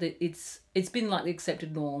day, but it's been the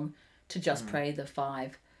accepted norm to just pray the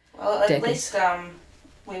 5 Well, at decades. least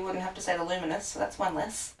we wouldn't have to say the luminous, so that's one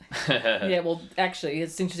less. Yeah, well, actually,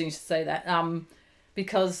 it's interesting you should say that.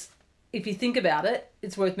 Because if you think about it,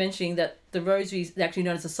 it's worth mentioning that the rosary is actually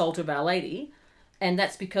known as the Psalter of Our Lady, and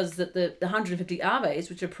that's because that the 150 Aves,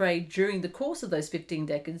 which are prayed during the course of those 15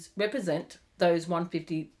 decades, represent those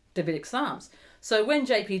 150 Davidic Psalms. So when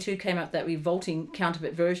JP2 came out with that revolting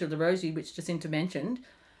counterfeit version of the rosary, which Jacinta mentioned,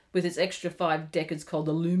 with its extra 5 decades called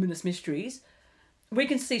the Luminous Mysteries, we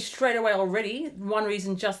can see straight away already one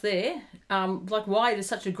reason just there, why it is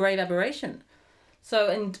such a grave aberration. So,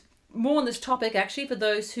 and more on this topic, actually, for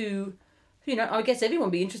those who, I guess everyone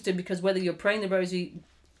will be interested, because whether you're praying the rosary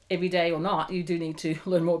every day or not, you do need to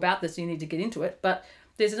learn more about this. You need to get into it. But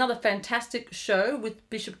there's another fantastic show with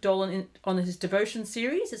Bishop Dolan on his devotion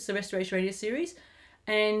series. It's the Restoration Radio series.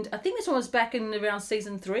 And I think this one was back in around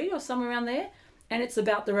season 3 or somewhere around there. And it's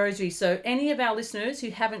about the rosary. So any of our listeners who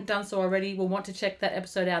haven't done so already will want to check that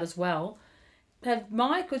episode out as well. Have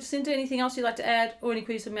Mike or Jacinta anything else you'd like to add, or any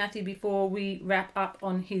questions from Matthew before we wrap up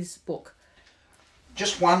on his book?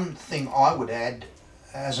 Just one thing I would add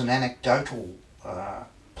as an anecdotal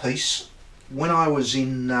piece. When I was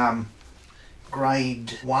in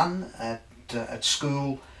grade 1 at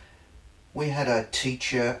school, we had a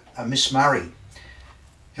teacher, Miss Murray,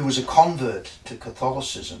 who was a convert to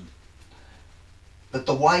Catholicism. But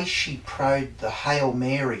the way she prayed the Hail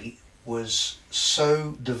Mary was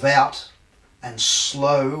so devout and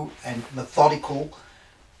slow and methodical.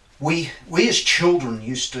 We as children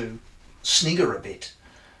used to snigger a bit,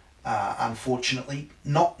 unfortunately,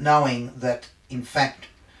 not knowing that in fact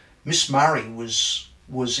Miss Murray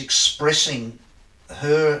was expressing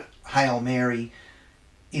her Hail Mary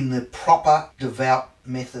in the proper devout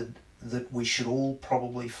method that we should all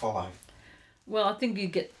probably follow. Well, I think you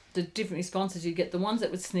get the different responses. You get the ones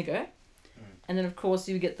that would snigger, and then of course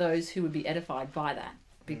you get those who would be edified by that,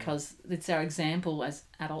 because it's our example as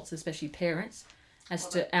adults, especially parents, as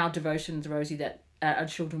to our devotion to the rosary, that our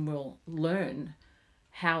children will learn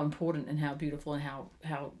how important and how beautiful and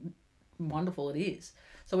how wonderful it is.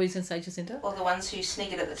 So what are you going to say, Jacinta? Or the ones who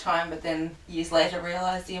sniggered at the time but then years later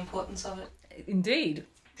realised the importance of it. Indeed.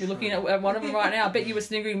 You're looking at one of them right now. I bet you were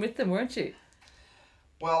sniggering with them, weren't you?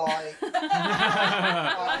 Well, I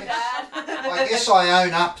guess I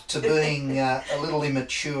own up to being a little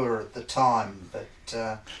immature at the time, but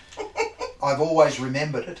I've always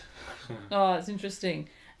remembered it. Oh, it's interesting.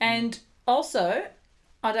 And also,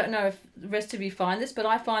 I don't know if the rest of you find this, but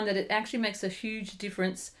I find that it actually makes a huge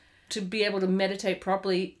difference to be able to meditate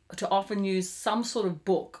properly, to often use some sort of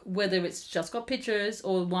book, whether it's just got pictures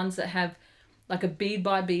or ones that have like a bead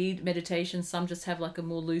by bead meditation. Some just have like a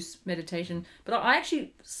more loose meditation. But I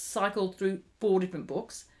actually cycled through 4 different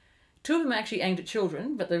books. 2 of them are actually aimed at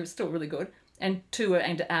children, but they're still really good. And 2 are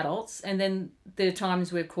aimed at adults. And then there are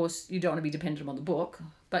times where, of course, you don't want to be dependent on the book,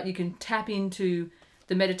 but you can tap into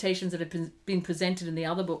the meditations that have been presented in the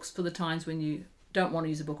other books for the times when you don't want to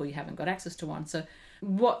use a book or you haven't got access to one. So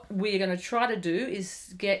what we're going to try to do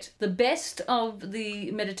is get the best of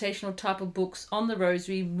the meditational type of books on the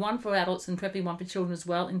rosary, one for adults and preferably one for children as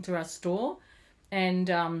well, into our store. And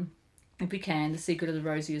if we can, The Secret of the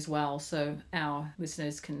Rosary as well, so our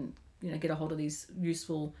listeners can get a hold of these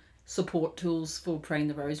useful support tools for praying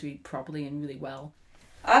the rosary properly and really well.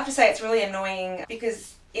 I have to say it's really annoying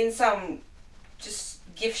because in some just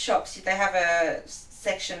gift shops they have a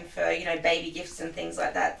section for baby gifts and things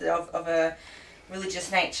like that of a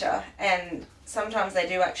religious nature, and sometimes they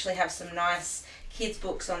do actually have some nice kids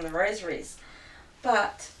books on the rosaries,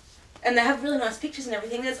 and they have really nice pictures and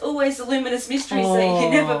everything. There's always the luminous mystery, so you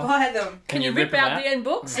can never buy them. Can you rip out the end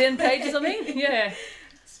books, the end pages, I mean? Yeah. I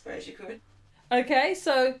suppose you could. Okay,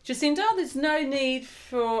 so Jacinta, there's no need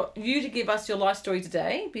for you to give us your life story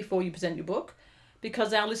today before you present your book,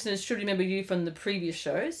 because our listeners should remember you from the previous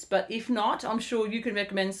shows. But if not, I'm sure you can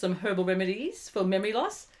recommend some herbal remedies for memory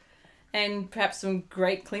loss and perhaps some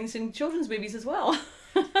great cleansing children's movies as well.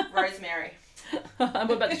 Rosemary. And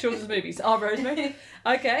what about the children's movies? Oh, Rosemary.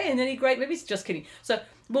 Okay, and any great movies? Just kidding. So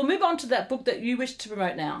we'll move on to that book that you wish to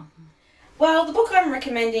promote now. Well, the book I'm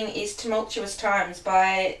recommending is Tumultuous Times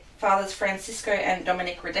by Fathers Francisco and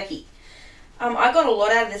Dominic Radecki. I got a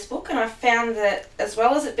lot out of this book, and I found that as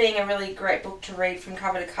well as it being a really great book to read from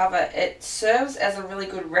cover to cover, it serves as a really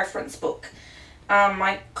good reference book.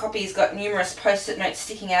 My copy's got numerous post-it notes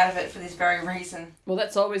sticking out of it for this very reason. Well,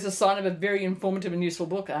 that's always a sign of a very informative and useful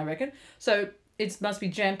book, I reckon. So it must be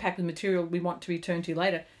jam-packed with material we want to return to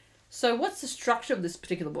later. So what's the structure of this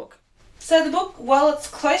particular book? So the book, while it's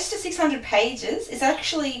close to 600 pages, is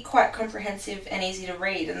actually quite comprehensive and easy to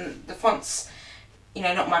read, and the font's,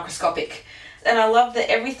 not microscopic. And I love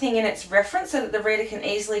that everything in its reference so that the reader can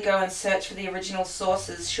easily go and search for the original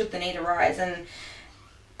sources should the need arise. And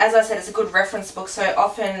as I said, it's a good reference book, so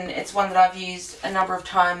often it's one that I've used a number of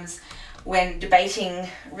times when debating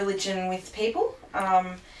religion with people.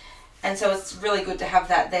 And so it's really good to have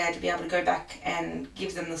that there to be able to go back and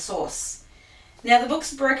give them the source. Now, the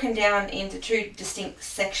book's broken down into 2 distinct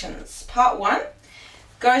sections. Part 1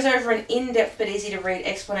 goes over an in-depth but easy to read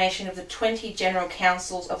explanation of the 20 general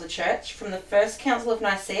councils of the Church, from the First Council of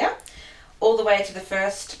Nicaea all the way to the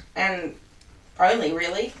first and only,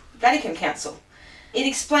 really, Vatican Council. It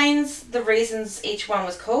explains the reasons each one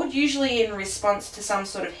was called, usually in response to some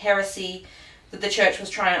sort of heresy that the church was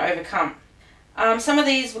trying to overcome. Some of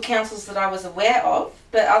these were councils that I was aware of,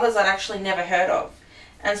 but others I'd actually never heard of.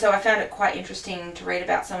 And so I found it quite interesting to read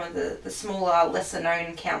about some of the smaller,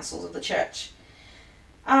 lesser-known councils of the church.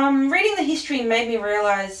 Reading the history made me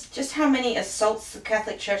realise just how many assaults the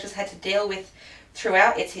Catholic Church has had to deal with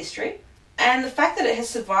throughout its history. And the fact that it has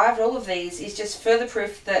survived all of these is just further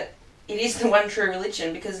proof that it is the one true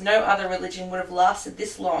religion, because no other religion would have lasted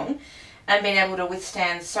this long and been able to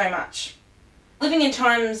withstand so much. Living in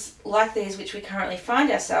times like these which we currently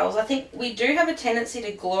find ourselves, I think we do have a tendency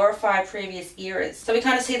to glorify previous eras. So we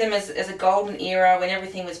kind of see them as a golden era when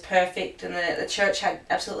everything was perfect and the church had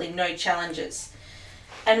absolutely no challenges.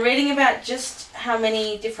 And reading about just how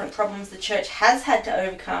many different problems the church has had to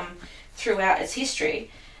overcome throughout its history,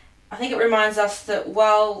 I think it reminds us that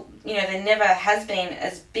while, there never has been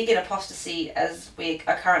as big an apostasy as we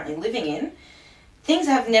are currently living in, things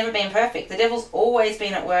have never been perfect. The devil's always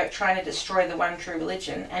been at work trying to destroy the one true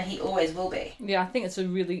religion, and he always will be. Yeah, I think it's a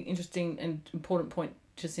really interesting and important point,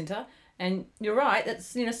 Jacinta. And you're right,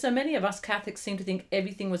 that's, so many of us Catholics seem to think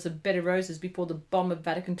everything was a bed of roses before the bomb of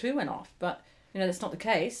Vatican II went off. But, that's not the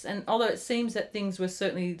case. And although it seems that things were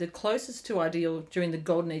certainly the closest to ideal during the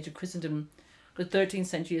golden age of Christendom, the 13th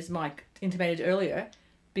century, as Mike intimated earlier,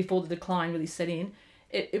 before the decline really set in,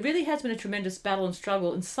 it really has been a tremendous battle and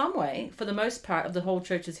struggle in some way for the most part of the whole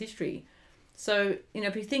church's history. So,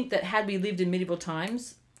 if you think that had we lived in medieval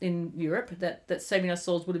times in Europe, that saving our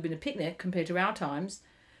souls would have been a picnic compared to our times,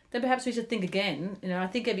 then perhaps we should think again. I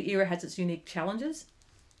think every era has its unique challenges.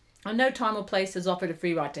 And no time or place has offered a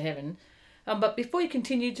free ride to heaven. But before you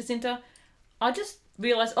continue, Jacinta, I just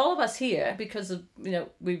realised all of us here, because of,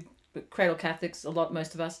 we're cradle Catholics,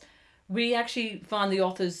 most of us, we actually find the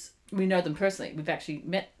authors, we know them personally.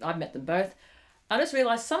 I've met them both. I just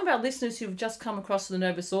realised some of our listeners who've just come across the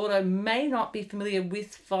Novus Ordo may not be familiar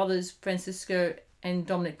with Fathers Francisco and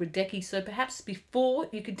Dominic Radecki. So perhaps before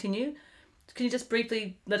you continue, can you just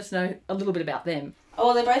briefly let us know a little bit about them? Oh,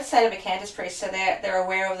 well, they're both Sedevacanist priests, so they're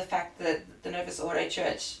aware of the fact that the Novus Ordo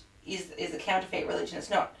Church is a counterfeit religion. It's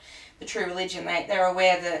not the true religion. They're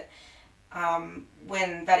aware that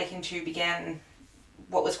when Vatican II began,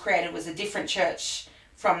 what was created was a different church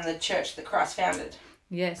from the church that Christ founded.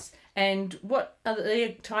 Yes. And what are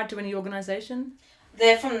they tied to any organisation?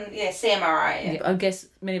 They're from CMRI. Yeah. I guess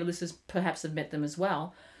many of the listeners perhaps have met them as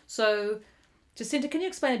well. So, Jacinta, can you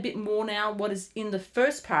explain a bit more now what is in the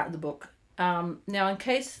first part of the book? Now, in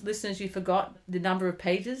case listeners you forgot the number of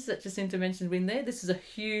pages that Jacinta mentioned in there, this is a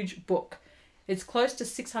huge book. It's close to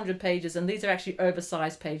 600 pages, and these are actually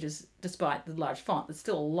oversized pages despite the large font. There's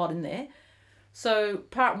still a lot in there. So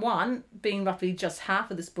part 1, being roughly just half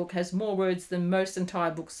of this book, has more words than most entire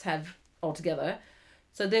books have altogether.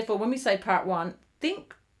 So therefore, when we say part 1,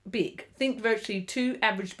 think big. Think virtually 2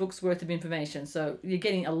 average books worth of information. So you're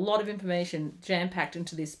getting a lot of information jam-packed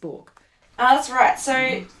into this book. That's right.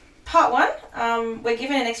 So part 1, we're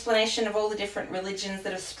given an explanation of all the different religions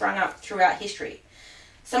that have sprung up throughout history.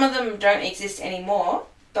 Some of them don't exist anymore,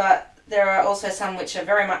 but there are also some which are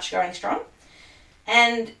very much going strong.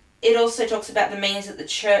 And it also talks about the means that the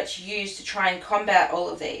church used to try and combat all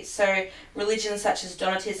of these. So religions such as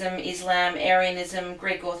Donatism, Islam, Arianism,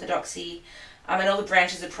 Greek Orthodoxy, and all the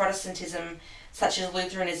branches of Protestantism such as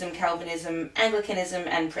Lutheranism, Calvinism, Anglicanism,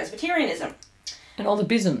 and Presbyterianism. And all the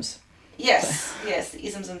bisms. Yes, the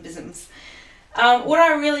isms and bisms. What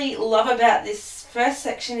I really love about this first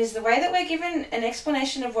section is the way that we're given an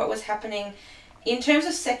explanation of what was happening in terms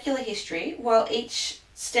of secular history, while each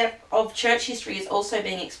step of church history is also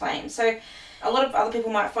being explained. So a lot of other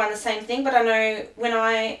people might find the same thing, but I know when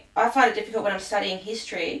I find it difficult when I'm studying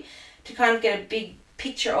history to kind of get a big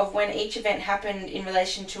picture of when each event happened in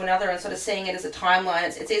relation to another and sort of seeing it as a timeline.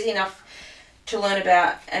 It's easy enough to learn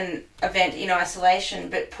about an event in isolation,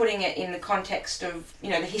 but putting it in the context of, the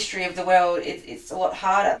history of the world, it's a lot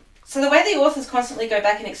harder. So the way the authors constantly go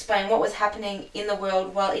back and explain what was happening in the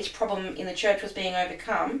world while each problem in the church was being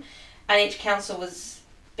overcome and each council was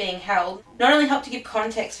being held, not only helped to give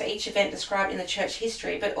context for each event described in the church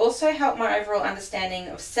history, but also helped my overall understanding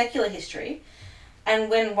of secular history and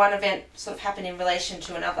when one event sort of happened in relation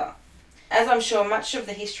to another. As I'm sure much of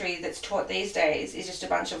the history that's taught these days is just a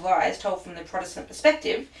bunch of lies told from the Protestant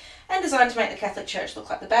perspective and designed to make the Catholic Church look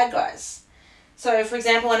like the bad guys. So, for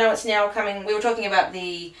example, I know it's now coming, we were talking about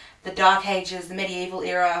the Dark Ages, the medieval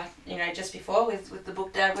era, just before with the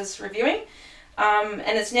book Dad was reviewing.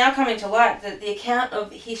 And it's now coming to light that the account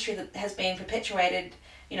of history that has been perpetuated,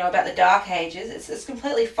 about the Dark Ages, it's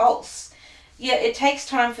completely false. yeah, it takes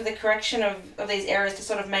time for the correction of these errors to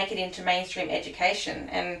sort of make it into mainstream education.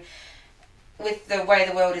 And with the way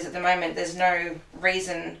the world is at the moment, there's no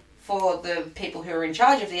reason for the people who are in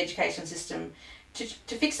charge of the education system to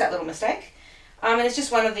fix that little mistake. And it's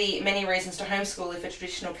just one of the many reasons to homeschool if a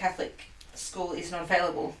traditional Catholic school is not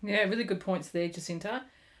available. Yeah, really good points there, Jacinta.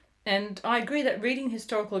 And I agree that reading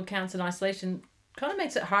historical accounts in isolation kind of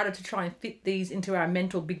makes it harder to try and fit these into our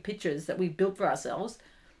mental big pictures that we've built for ourselves.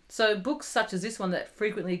 So books such as this one that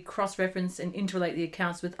frequently cross-reference and interrelate the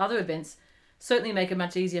accounts with other events certainly make it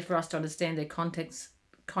much easier for us to understand their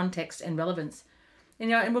context and relevance.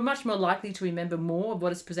 And we're much more likely to remember more of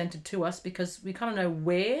what is presented to us because we kind of know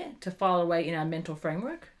where to file away in our mental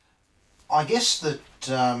framework. I guess that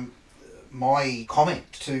my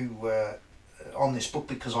comment to on this book,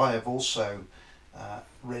 because I have also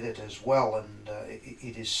read it as well, and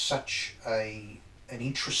it is such an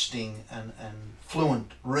interesting and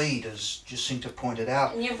fluent read, as Jacinta pointed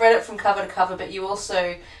out. And you've read it from cover to cover, but you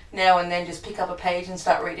also now and then just pick up a page and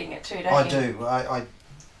start reading it too, don't you? I do. I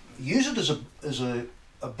use it as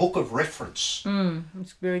a book of reference.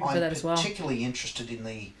 It's very good for that as well. I'm particularly interested in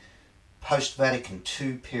the post-Vatican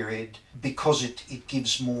II period because it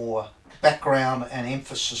gives more background and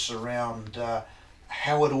emphasis around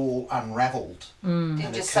how it all unravelled.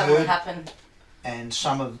 Didn't just suddenly happen. And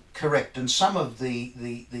some of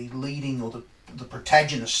the leading or the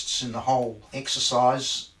protagonists in the whole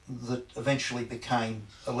exercise that eventually became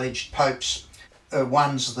alleged popes are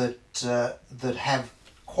ones that have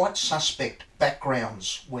quite suspect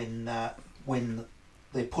backgrounds when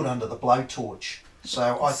they're put under the blowtorch.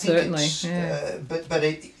 So I think Certainly, it's yeah. but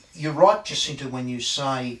you're right, Jacinta, when you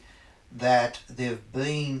say that there have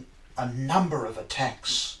been a number of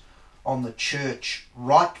attacks on the church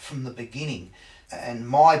right from the beginning. And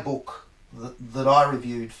my book that I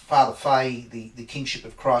reviewed, Father Fay, the Kingship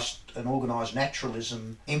of Christ and Organised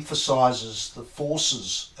Naturalism, emphasises the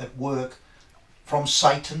forces at work from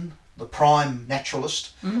Satan, the prime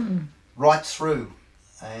naturalist, right through.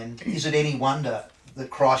 And is it any wonder that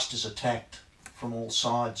Christ is attacked from all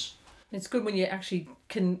sides? It's good when you actually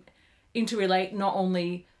can interrelate not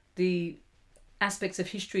only the aspects of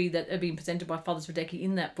history that are being presented by Father Radecki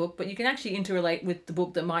in that book, but you can actually interrelate with the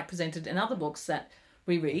book that Mike presented and other books that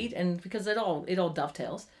we read, and because it all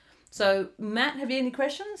dovetails. So, Matt, have you any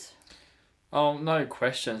questions? Oh, no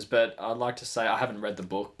questions, but I'd like to say I haven't read the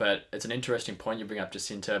book, but it's an interesting point you bring up,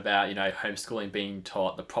 Jacinta, about, homeschooling being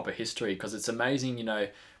taught the proper history, because it's amazing,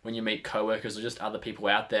 when you meet co-workers or just other people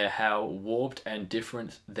out there, how warped and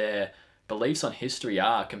different their beliefs on history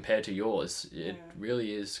are compared to yours. It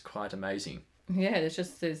really is quite amazing. Yeah,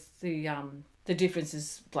 there's the difference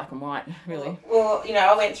is black and white, really. Well,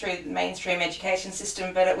 I went through the mainstream education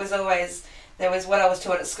system, but it was always, there was what I was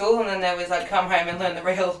taught at school, and then there was I'd come home and learn the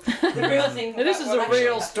real thing. Now, this is a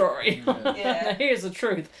real story. Yeah. Now, here's the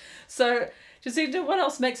truth. So, Jacinta, what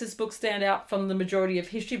else makes this book stand out from the majority of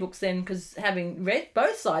history books then? Because having read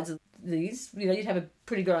both sides of these, you'd have a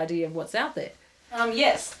pretty good idea of what's out there.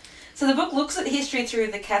 Yes. So the book looks at history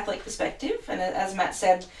through the Catholic perspective, and as Matt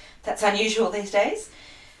said, that's unusual these days.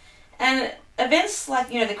 And events like,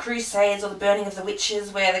 the Crusades or the burning of the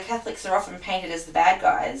witches, where the Catholics are often painted as the bad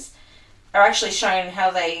guys, are actually shown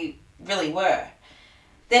how they really were.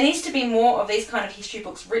 There needs to be more of these kind of history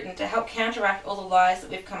books written to help counteract all the lies that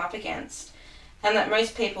we've come up against, and that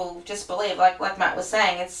most people just believe. Like Matt was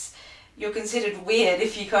saying, you're considered weird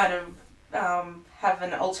if you kind of have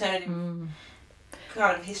an alternative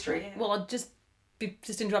kind of history. Yeah. Well, I'll just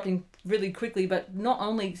interrupting really quickly, but not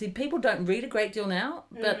only, people don't read a great deal now,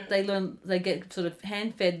 but they get sort of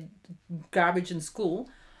hand-fed garbage in school,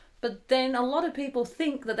 but then a lot of people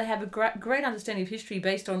think that they have a great understanding of history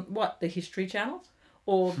based on the History Channel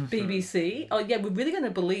or BBC. Oh yeah, we're really going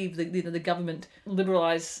to believe the government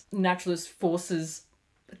liberalised naturalist forces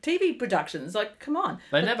TV productions. Like, come on.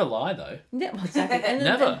 They never lie, though. Yeah, well, exactly. And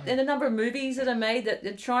Never. And a number of movies that are made that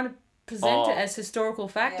are trying to present it as historical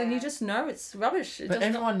fact, and you just know it's rubbish. But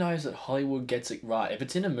everyone knows that Hollywood gets it right. If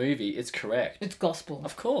it's in a movie, it's correct. It's gospel.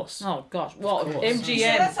 Of course. Oh gosh. Well, course. You MGM.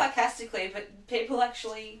 say that sarcastically, but people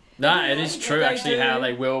actually... No, it is true, They actually, do. how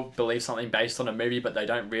they will believe something based on a movie, but they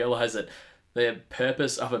don't realise that the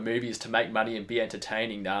purpose of a movie is to make money and be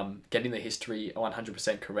entertaining. Getting the history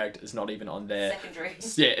 100% correct is not even on their... Secondary.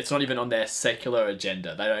 Yeah, it's not even on their secular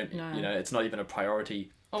agenda. They don't, No. it's not even a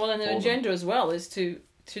priority. Oh, well, and their for agenda as well is to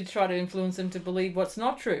try to influence them to believe what's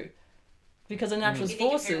not true, because the naturalist You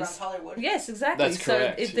think if you run forces. Hollywood. Yes, exactly. That's so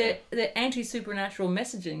correct, if they're anti-supernatural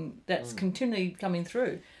messaging that's continually coming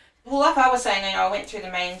through. Well, like I was saying, I went through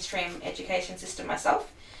the mainstream education system myself,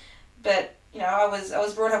 but I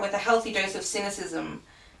was brought up with a healthy dose of cynicism.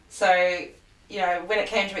 So when it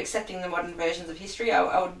came to accepting the modern versions of history,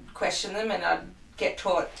 I would question them, and I'd get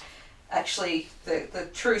taught actually the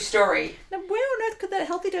true story. Now, where on earth could that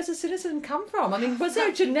healthy dose of cynicism come from? I mean, was there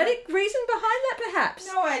a genetic reason behind that, perhaps?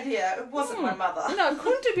 No idea. It wasn't my mother. No, it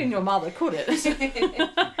couldn't have been your mother, could it?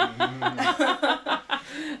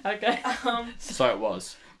 Okay. So it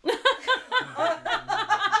was.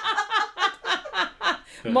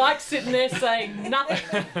 Mike's sitting there saying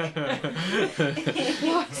nothing.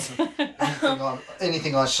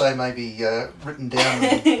 Anything I say may be written down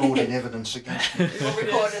and brought in evidence against me. Or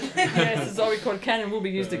recorded. Yes, the Zoe Record canon will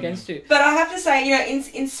be used against you. But I have to say,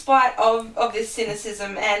 in spite of this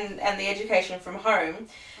cynicism and the education from home,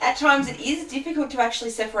 at times it is difficult to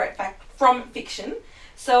actually separate fact from fiction.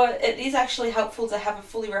 So it is actually helpful to have a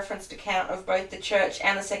fully referenced account of both the church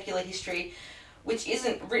and the secular history, which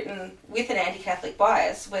isn't written with an anti-Catholic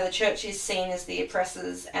bias, where the church is seen as the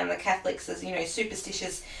oppressors and the Catholics as,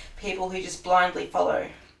 superstitious people who just blindly follow.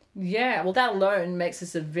 Yeah, well, that alone makes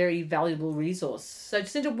this a very valuable resource. So,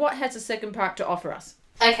 Jacinta, what has the second part to offer us?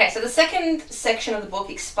 Okay, so the second section of the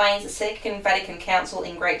book explains the Second Vatican Council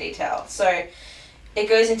in great detail. So it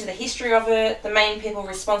goes into the history of it, the main people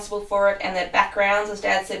responsible for it, and their backgrounds. As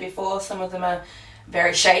Dad said before, some of them are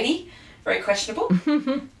very shady, very questionable.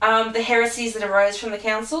 The heresies that arose from the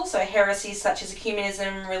council, so heresies such as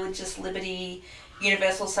ecumenism, religious liberty,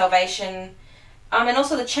 universal salvation, and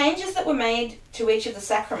also the changes that were made to each of the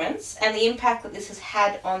sacraments and the impact that this has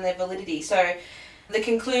had on their validity. So the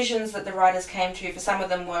conclusions that the writers came to, for some of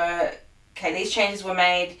them were, okay, these changes were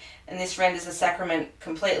made and this renders the sacrament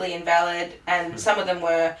completely invalid, and some of them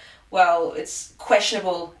were, well, it's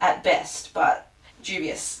questionable at best, but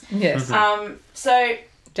dubious. Yes. So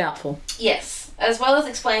Doubtful. yes, as well as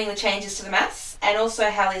explaining the changes to the Mass and also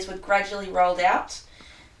how these were gradually rolled out.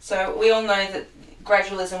 So we all know that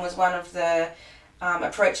gradualism was one of the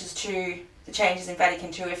approaches to the changes in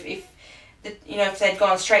Vatican II. If they'd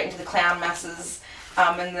gone straight into the clown masses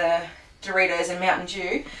and the Doritos and Mountain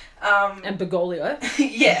Dew, And Bergoglio.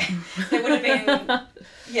 yeah, there would have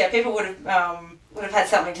been, people would have had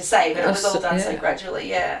something to say, but it was all done so gradually,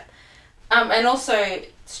 yeah. And also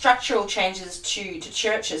structural changes to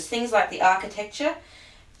churches, things like the architecture,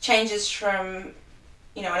 changes from,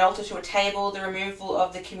 an altar to a table, the removal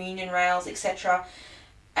of the communion rails, etc.,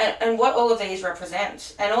 and what all of these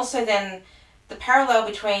represent. And also then the parallel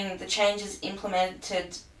between the changes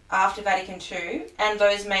implemented after Vatican II and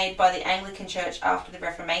those made by the Anglican Church after the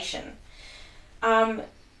Reformation.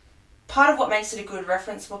 Part of what makes it a good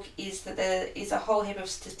reference book is that there is a whole heap of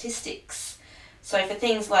statistics. So for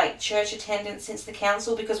things like church attendance since the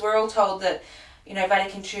council, because we're all told that,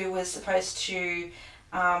 Vatican II was supposed to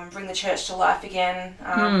bring the church to life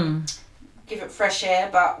again, give it fresh air,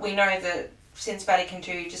 but we know that since Vatican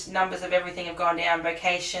II, just numbers of everything have gone down,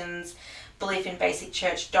 vocations, belief in basic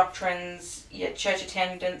church doctrines, church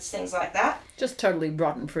attendance, things like that. Just totally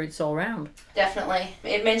rotten fruits all round. Definitely.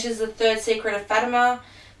 It mentions the third secret of Fatima,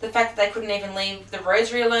 the fact that they couldn't even leave the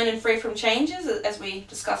rosary alone and free from changes, as we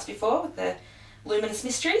discussed before with the luminous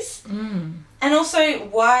mysteries. And also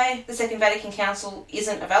why the Second Vatican Council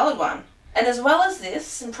isn't a valid one. And as well as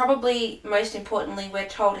this, and probably most importantly, we're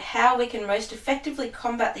told how we can most effectively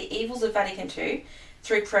combat the evils of Vatican II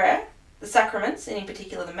through prayer, the sacraments, and in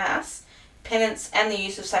particular the Mass, penance, and the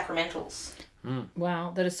use of sacramentals.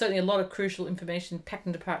 Wow, that is certainly a lot of crucial information packed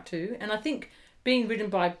into part 2. And I think being written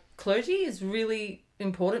by clergy is really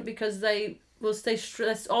important because they will stay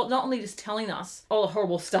not only just telling us all the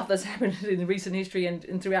horrible stuff that's happened in recent history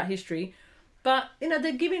and throughout history, but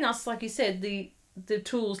they're giving us, like you said, the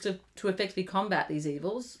tools to effectively combat these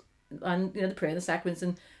evils, and the prayer, the sacraments,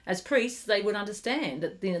 and as priests they would understand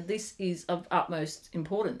that this is of utmost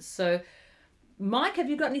importance. So, Mike, have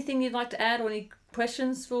you got anything you'd like to add or any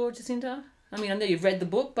questions for Jacinta? I mean, I know you've read the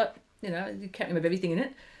book, but you can't remember everything in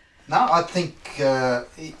it. No, I think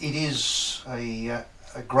it is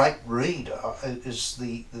a great read. Is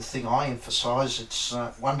the thing I emphasise. It's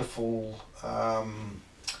a wonderful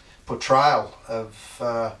portrayal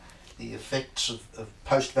of the effects of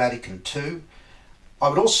post-Vatican II. I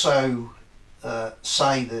would also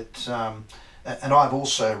say that, and I've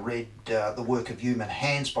also read the work of Human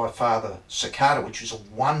Hands by Father Cicada, which is a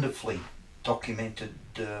wonderfully documented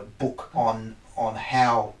book on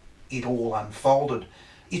how it all unfolded.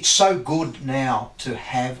 It's so good now to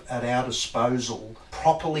have at our disposal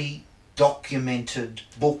properly documented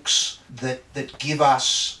books that give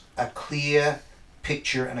us a clear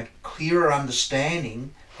picture and a clearer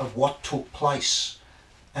understanding of what took place.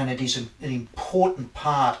 And it is an important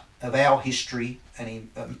part of our history and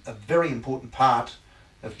a very important part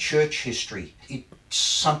of church history. It's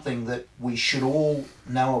something that we should all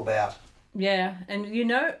know about. Yeah, and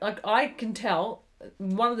like I can tell,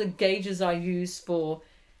 one of the gauges I use for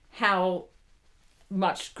how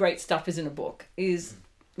much great stuff is in a book is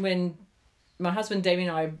when my husband Damien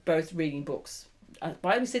and I are both reading books.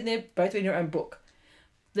 Why are we sitting there both reading our own book?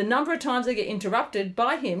 The number of times I get interrupted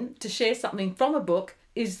by him to share something from a book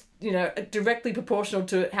is, directly proportional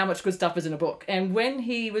to how much good stuff is in a book. And when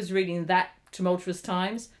he was reading That Tumultuous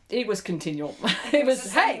Times, it was continual. It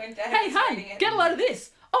was, hey, hun, get a load of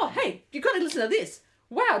this. Oh, hey, you've got to listen to this.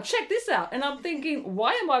 Wow, check this out. And I'm thinking,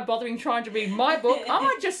 why am I bothering trying to read my book? I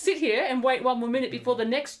might just sit here and wait one more minute before the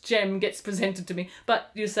next gem gets presented to me.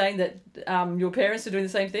 But you're saying that your parents are doing the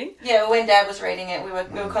same thing? Yeah, when Dad was reading it, we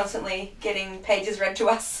were constantly getting pages read to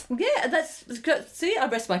us. Yeah, that's good. See, I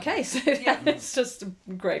rest my case. Yeah. It's just a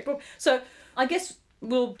great book. So I guess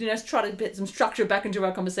we'll try to put some structure back into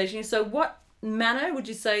our conversation. So what manner would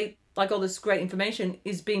you say, like all this great information,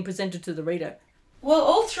 is being presented to the reader? Well,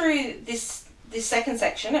 all through this second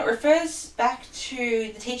section, it refers back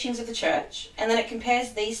to the teachings of the church, and then it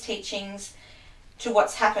compares these teachings to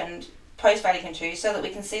what's happened post-Vatican II so that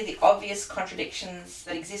we can see the obvious contradictions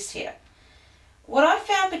that exist here. What I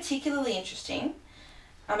found particularly interesting,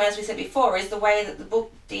 as we said before, is the way that the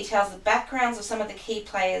book details the backgrounds of some of the key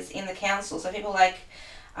players in the council. So people like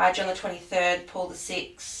John the 23rd, Paul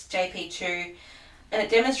VI, JP2, and it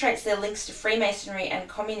demonstrates their links to Freemasonry and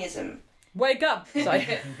communism. Wake up! Sorry.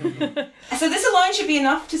 So this alone should be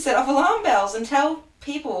enough to set off alarm bells and tell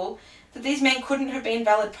people that these men couldn't have been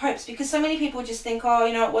valid popes, because so many people just think,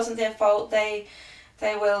 it wasn't their fault, they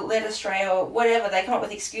were led astray or whatever. They come up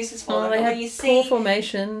with excuses for them. They but had when you poor see,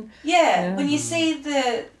 formation. yeah, when you see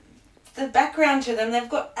the background to them, they've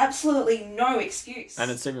got absolutely no excuse. And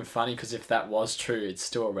it's even funny because if that was true, it's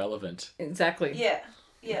still irrelevant. Exactly.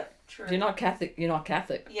 Yeah, true. If you're not Catholic, you're not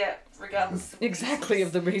Catholic. Yeah, regardless. Exactly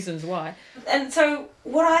of the reasons why. And so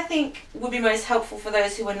what I think would be most helpful for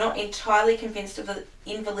those who are not entirely convinced of the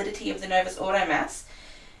invalidity of the Novus Ordo Mass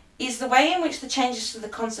is the way in which the changes to the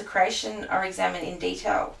consecration are examined in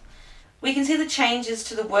detail. We can see the changes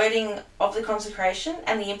to the wording of the consecration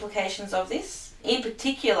and the implications of this. In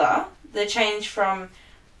particular, the change from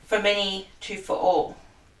for many to for all.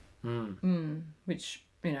 Which,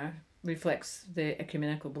 reflects their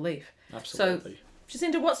ecumenical belief. Absolutely. So,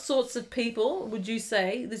 Jacinta, what sorts of people would you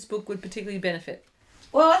say this book would particularly benefit?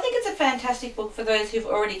 Well, I think it's a fantastic book for those who've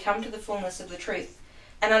already come to the fullness of the truth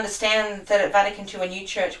and understand that at Vatican II a new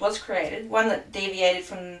church was created, one that deviated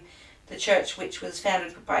from the church which was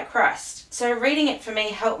founded by Christ. So reading it for me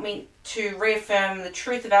helped me to reaffirm the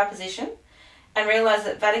truth of our position and realise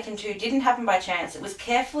that Vatican II didn't happen by chance. It was a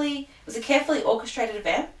carefully orchestrated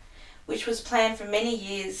event which was planned for many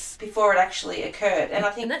years before it actually occurred. And I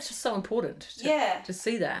think that's just so important to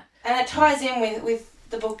see that. And it ties in with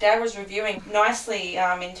the book Dad was reviewing nicely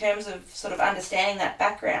in terms of sort of understanding that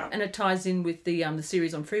background. And it ties in with the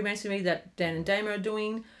series on Freemasonry that Dan and Dama are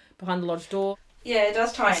doing, Behind the Lodge Door. Yeah, it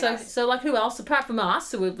does tie in. So like who else, apart from us,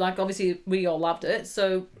 so obviously we all loved it.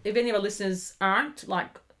 So if any of our listeners aren't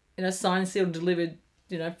signed, sealed, delivered,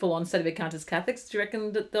 full-on Sedevacantist Catholics, do you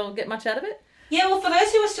reckon that they'll get much out of it? Yeah, well, for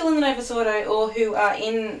those who are still in the Novus Ordo or who are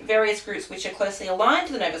in various groups which are closely aligned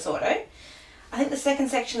to the Novus Ordo, I think the second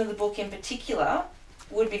section of the book in particular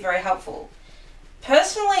would be very helpful.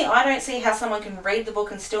 Personally, I don't see how someone can read the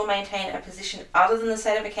book and still maintain a position other than the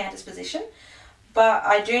Sedevacantist position, but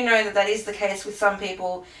I do know that is the case with some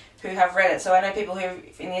people who have read it. So I know people who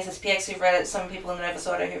in the SSPX who've read it, some people in the Novus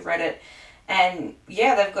Ordo who've read it, and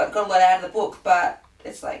yeah, they've got a lot out of the book, but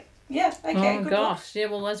it's like, yeah, okay, oh good gosh, book. Yeah,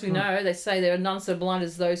 well, as we know, they say there are none so blind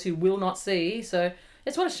as those who will not see, so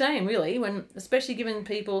it's what a shame, really, when, especially given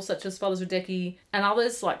people such as Father Zrodecki and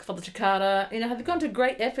others like Father Cicada, have gone to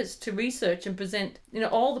great efforts to research and present,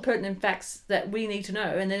 all the pertinent facts that we need to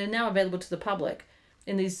know, and they're now available to the public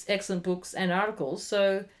in these excellent books and articles.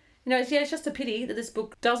 So, it's just a pity that this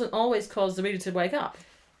book doesn't always cause the reader to wake up.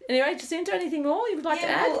 Anyway, Jacinta, anything more you would like to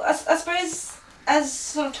add? Well, I suppose, as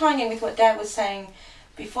sort of tying in with what Dad was saying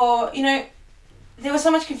before, there was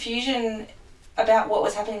so much confusion about what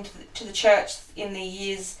was happening to the church in the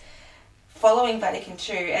years following Vatican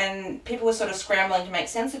II, and people were sort of scrambling to make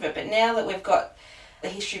sense of it. But now that we've got the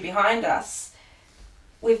history behind us,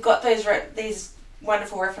 we've got these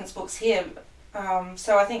wonderful reference books here.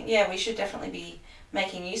 So I think, we should definitely be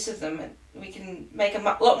making use of them. We can make a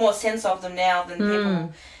lot more sense of them now than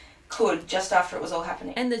people could just after it was all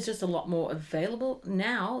happening. And there's just a lot more available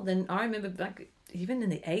now than I remember back even in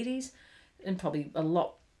the 80s, and probably a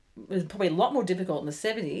lot more difficult in the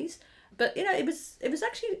 70s. But it was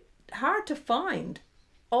actually hard to find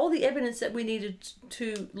all the evidence that we needed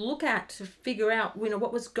to look at to figure out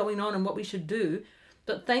what was going on and what we should do.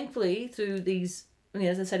 But thankfully, through these,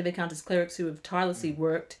 as I say, to Vicantus clerics who have tirelessly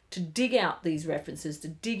worked to dig out these references, to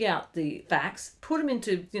dig out the facts, put them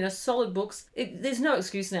into, solid books. There's no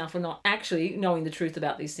excuse now for not actually knowing the truth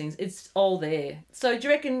about these things. It's all there. So do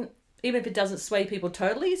you reckon, even if it doesn't sway people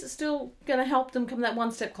totally, is it still going to help them come that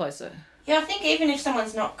one step closer? Yeah, I think even if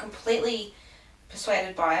someone's not completely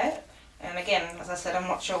persuaded by it, and again, as I said, I'm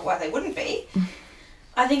not sure why they wouldn't be,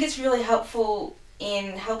 I think it's really helpful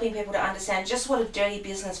in helping people to understand just what a dirty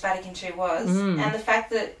business Vatican II was, and the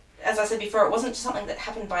fact that, as I said before, it wasn't just something that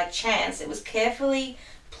happened by chance. It was carefully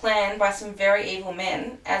planned by some very evil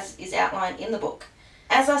men, as is outlined in the book.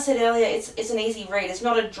 As I said earlier, it's an easy read. It's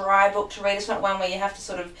not a dry book to read. It's not one where you have to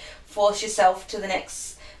sort of force yourself to the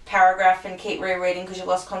next paragraph and keep rereading because you've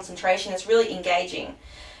lost concentration. It's really engaging.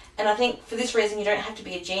 And I think for this reason, you don't have to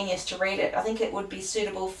be a genius to read it. I think it would be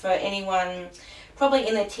suitable for anyone probably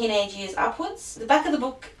in their teenage years upwards. The back of the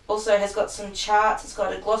book also has got some charts. It's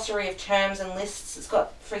got a glossary of terms and lists. It's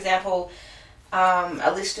got, for example,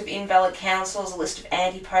 a list of invalid councils, a list of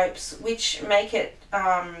anti-popes, which make it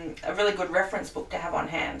a really good reference book to have on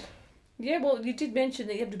hand. Yeah, well, you did mention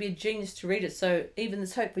that you have to be a genius to read it, so even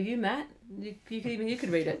there's hope for you, Matt. You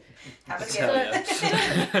could read it. Have a go.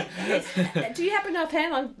 Do you happen to have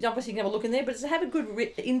hand? I'm obviously going to have a look in there, but does it have a good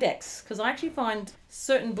index? Because I actually find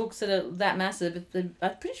certain books that are that massive,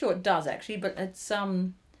 I'm pretty sure it does actually, but it's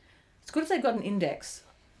good if they've got an index.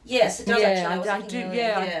 Yes, it does actually.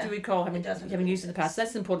 I do recall having used it in the past. So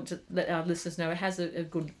that's important to let our listeners know. It has a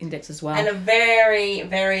good index as well. And a very,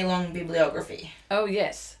 very long bibliography. Oh,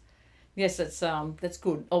 yes. Yes, that's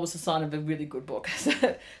good. Always a sign of a really good book.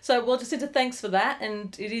 So well, Jacinta, thanks for that.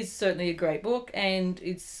 And it is certainly a great book, and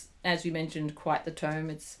it's, as you mentioned, quite the tome.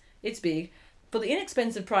 It's big. For the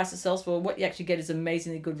inexpensive price it sells for, what you actually get is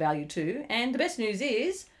amazingly good value too. And the best news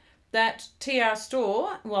is that TR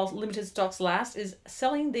Store, while limited stocks last, is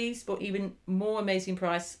selling these for even more amazing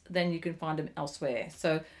price than you can find them elsewhere.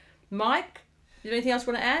 So, Mike, is there anything else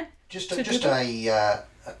you want to add? Just a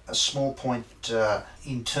small point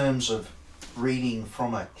in terms of reading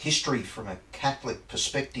from a history from a Catholic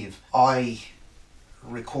perspective. I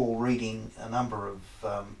recall reading a number of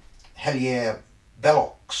Hilaire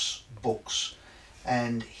Belloc's books,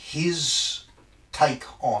 and his take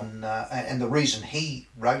on and the reason he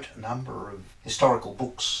wrote a number of historical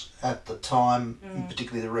books at the time,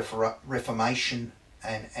 particularly the Reformation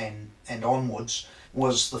and onwards,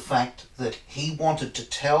 was the fact that he wanted to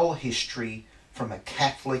tell history from a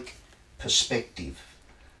Catholic perspective.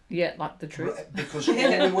 Yeah, like the truth. Because all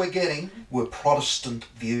we were getting were Protestant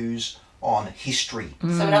views on history. So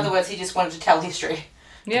in other words, he just wanted to tell history.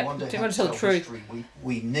 Yeah, want to tell the truth. History.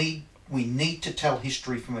 We need to tell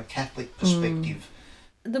history from a Catholic perspective.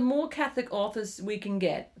 The more Catholic authors we can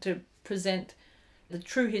get to present the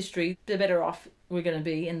true history, the better off we're going to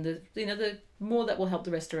be, and the more that will help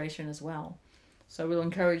the restoration as well. So we'll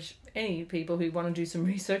encourage any people who want to do some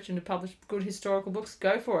research and to publish good historical books,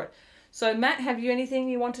 go for it. So Matt, have you anything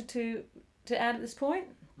you wanted to add at this point?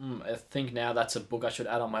 I think now that's a book I should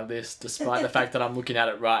add on my list, despite the fact that I'm looking at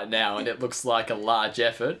it right now and it looks like a large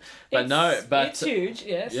effort. But it's huge,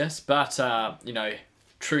 yes. Yes, but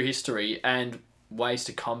true history and ways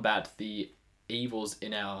to combat the evils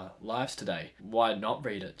in our lives today. Why not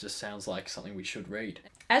read it? Just sounds like something we should read.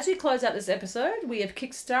 As we close out this episode, we have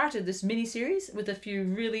kick-started this mini-series with a few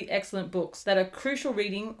really excellent books that are crucial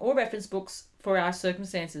reading or reference books for our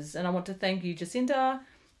circumstances. And I want to thank you, Jacinta,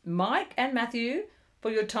 Mike and Matthew,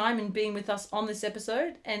 for your time and being with us on this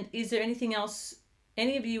episode. And is there anything else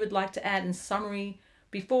any of you would like to add in summary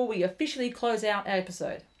before we officially close out our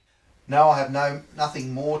episode? No, I have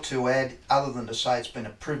nothing more to add other than to say it's been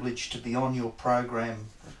a privilege to be on your program,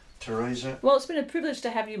 Teresa. Well, it's been a privilege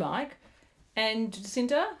to have you, Mike. And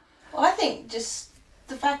Jacinta? Well, I think just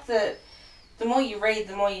the fact that the more you read,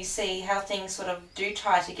 the more you see how things sort of do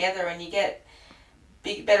tie together, and you get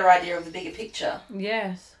a better idea of the bigger picture.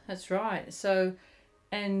 Yes, that's right. So,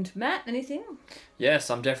 and Matt, anything? Yes,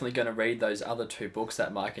 I'm definitely going to read those other two books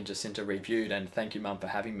that Mike and Jacinta reviewed, and thank you, Mum, for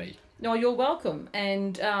having me. No, you're welcome.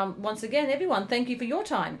 And once again, everyone, thank you for your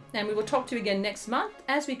time. And we will talk to you again next month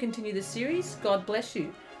as we continue this series. God bless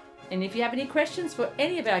you. And if you have any questions for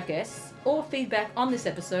any of our guests or feedback on this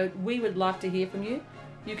episode, we would love to hear from you.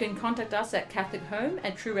 You can contact us at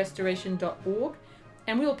catholichome@truerestoration.org,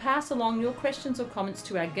 and we will pass along your questions or comments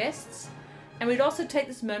to our guests. And we'd also take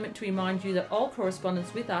this moment to remind you that all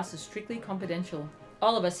correspondence with us is strictly confidential.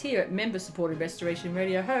 All of us here at member-supported Restoration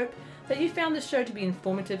Radio hope that you found this show to be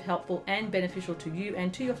informative, helpful, and beneficial to you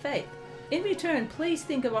and to your faith. In return, please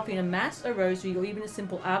think of offering a Mass, a Rosary, or even a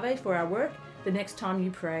simple Ave for our work the next time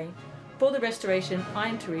you pray. For the Restoration, I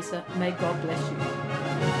am Teresa. May God bless you.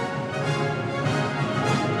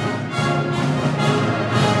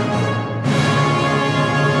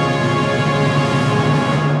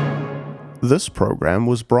 This program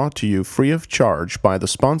was brought to you free of charge by the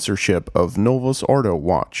sponsorship of Novus Ordo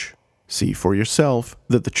Watch. See for yourself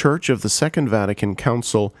that the Church of the Second Vatican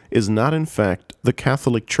Council is not in fact the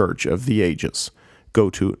Catholic Church of the ages. Go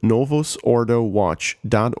to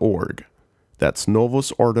novusordowatch.org. That's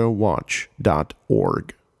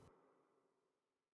novusordowatch.org.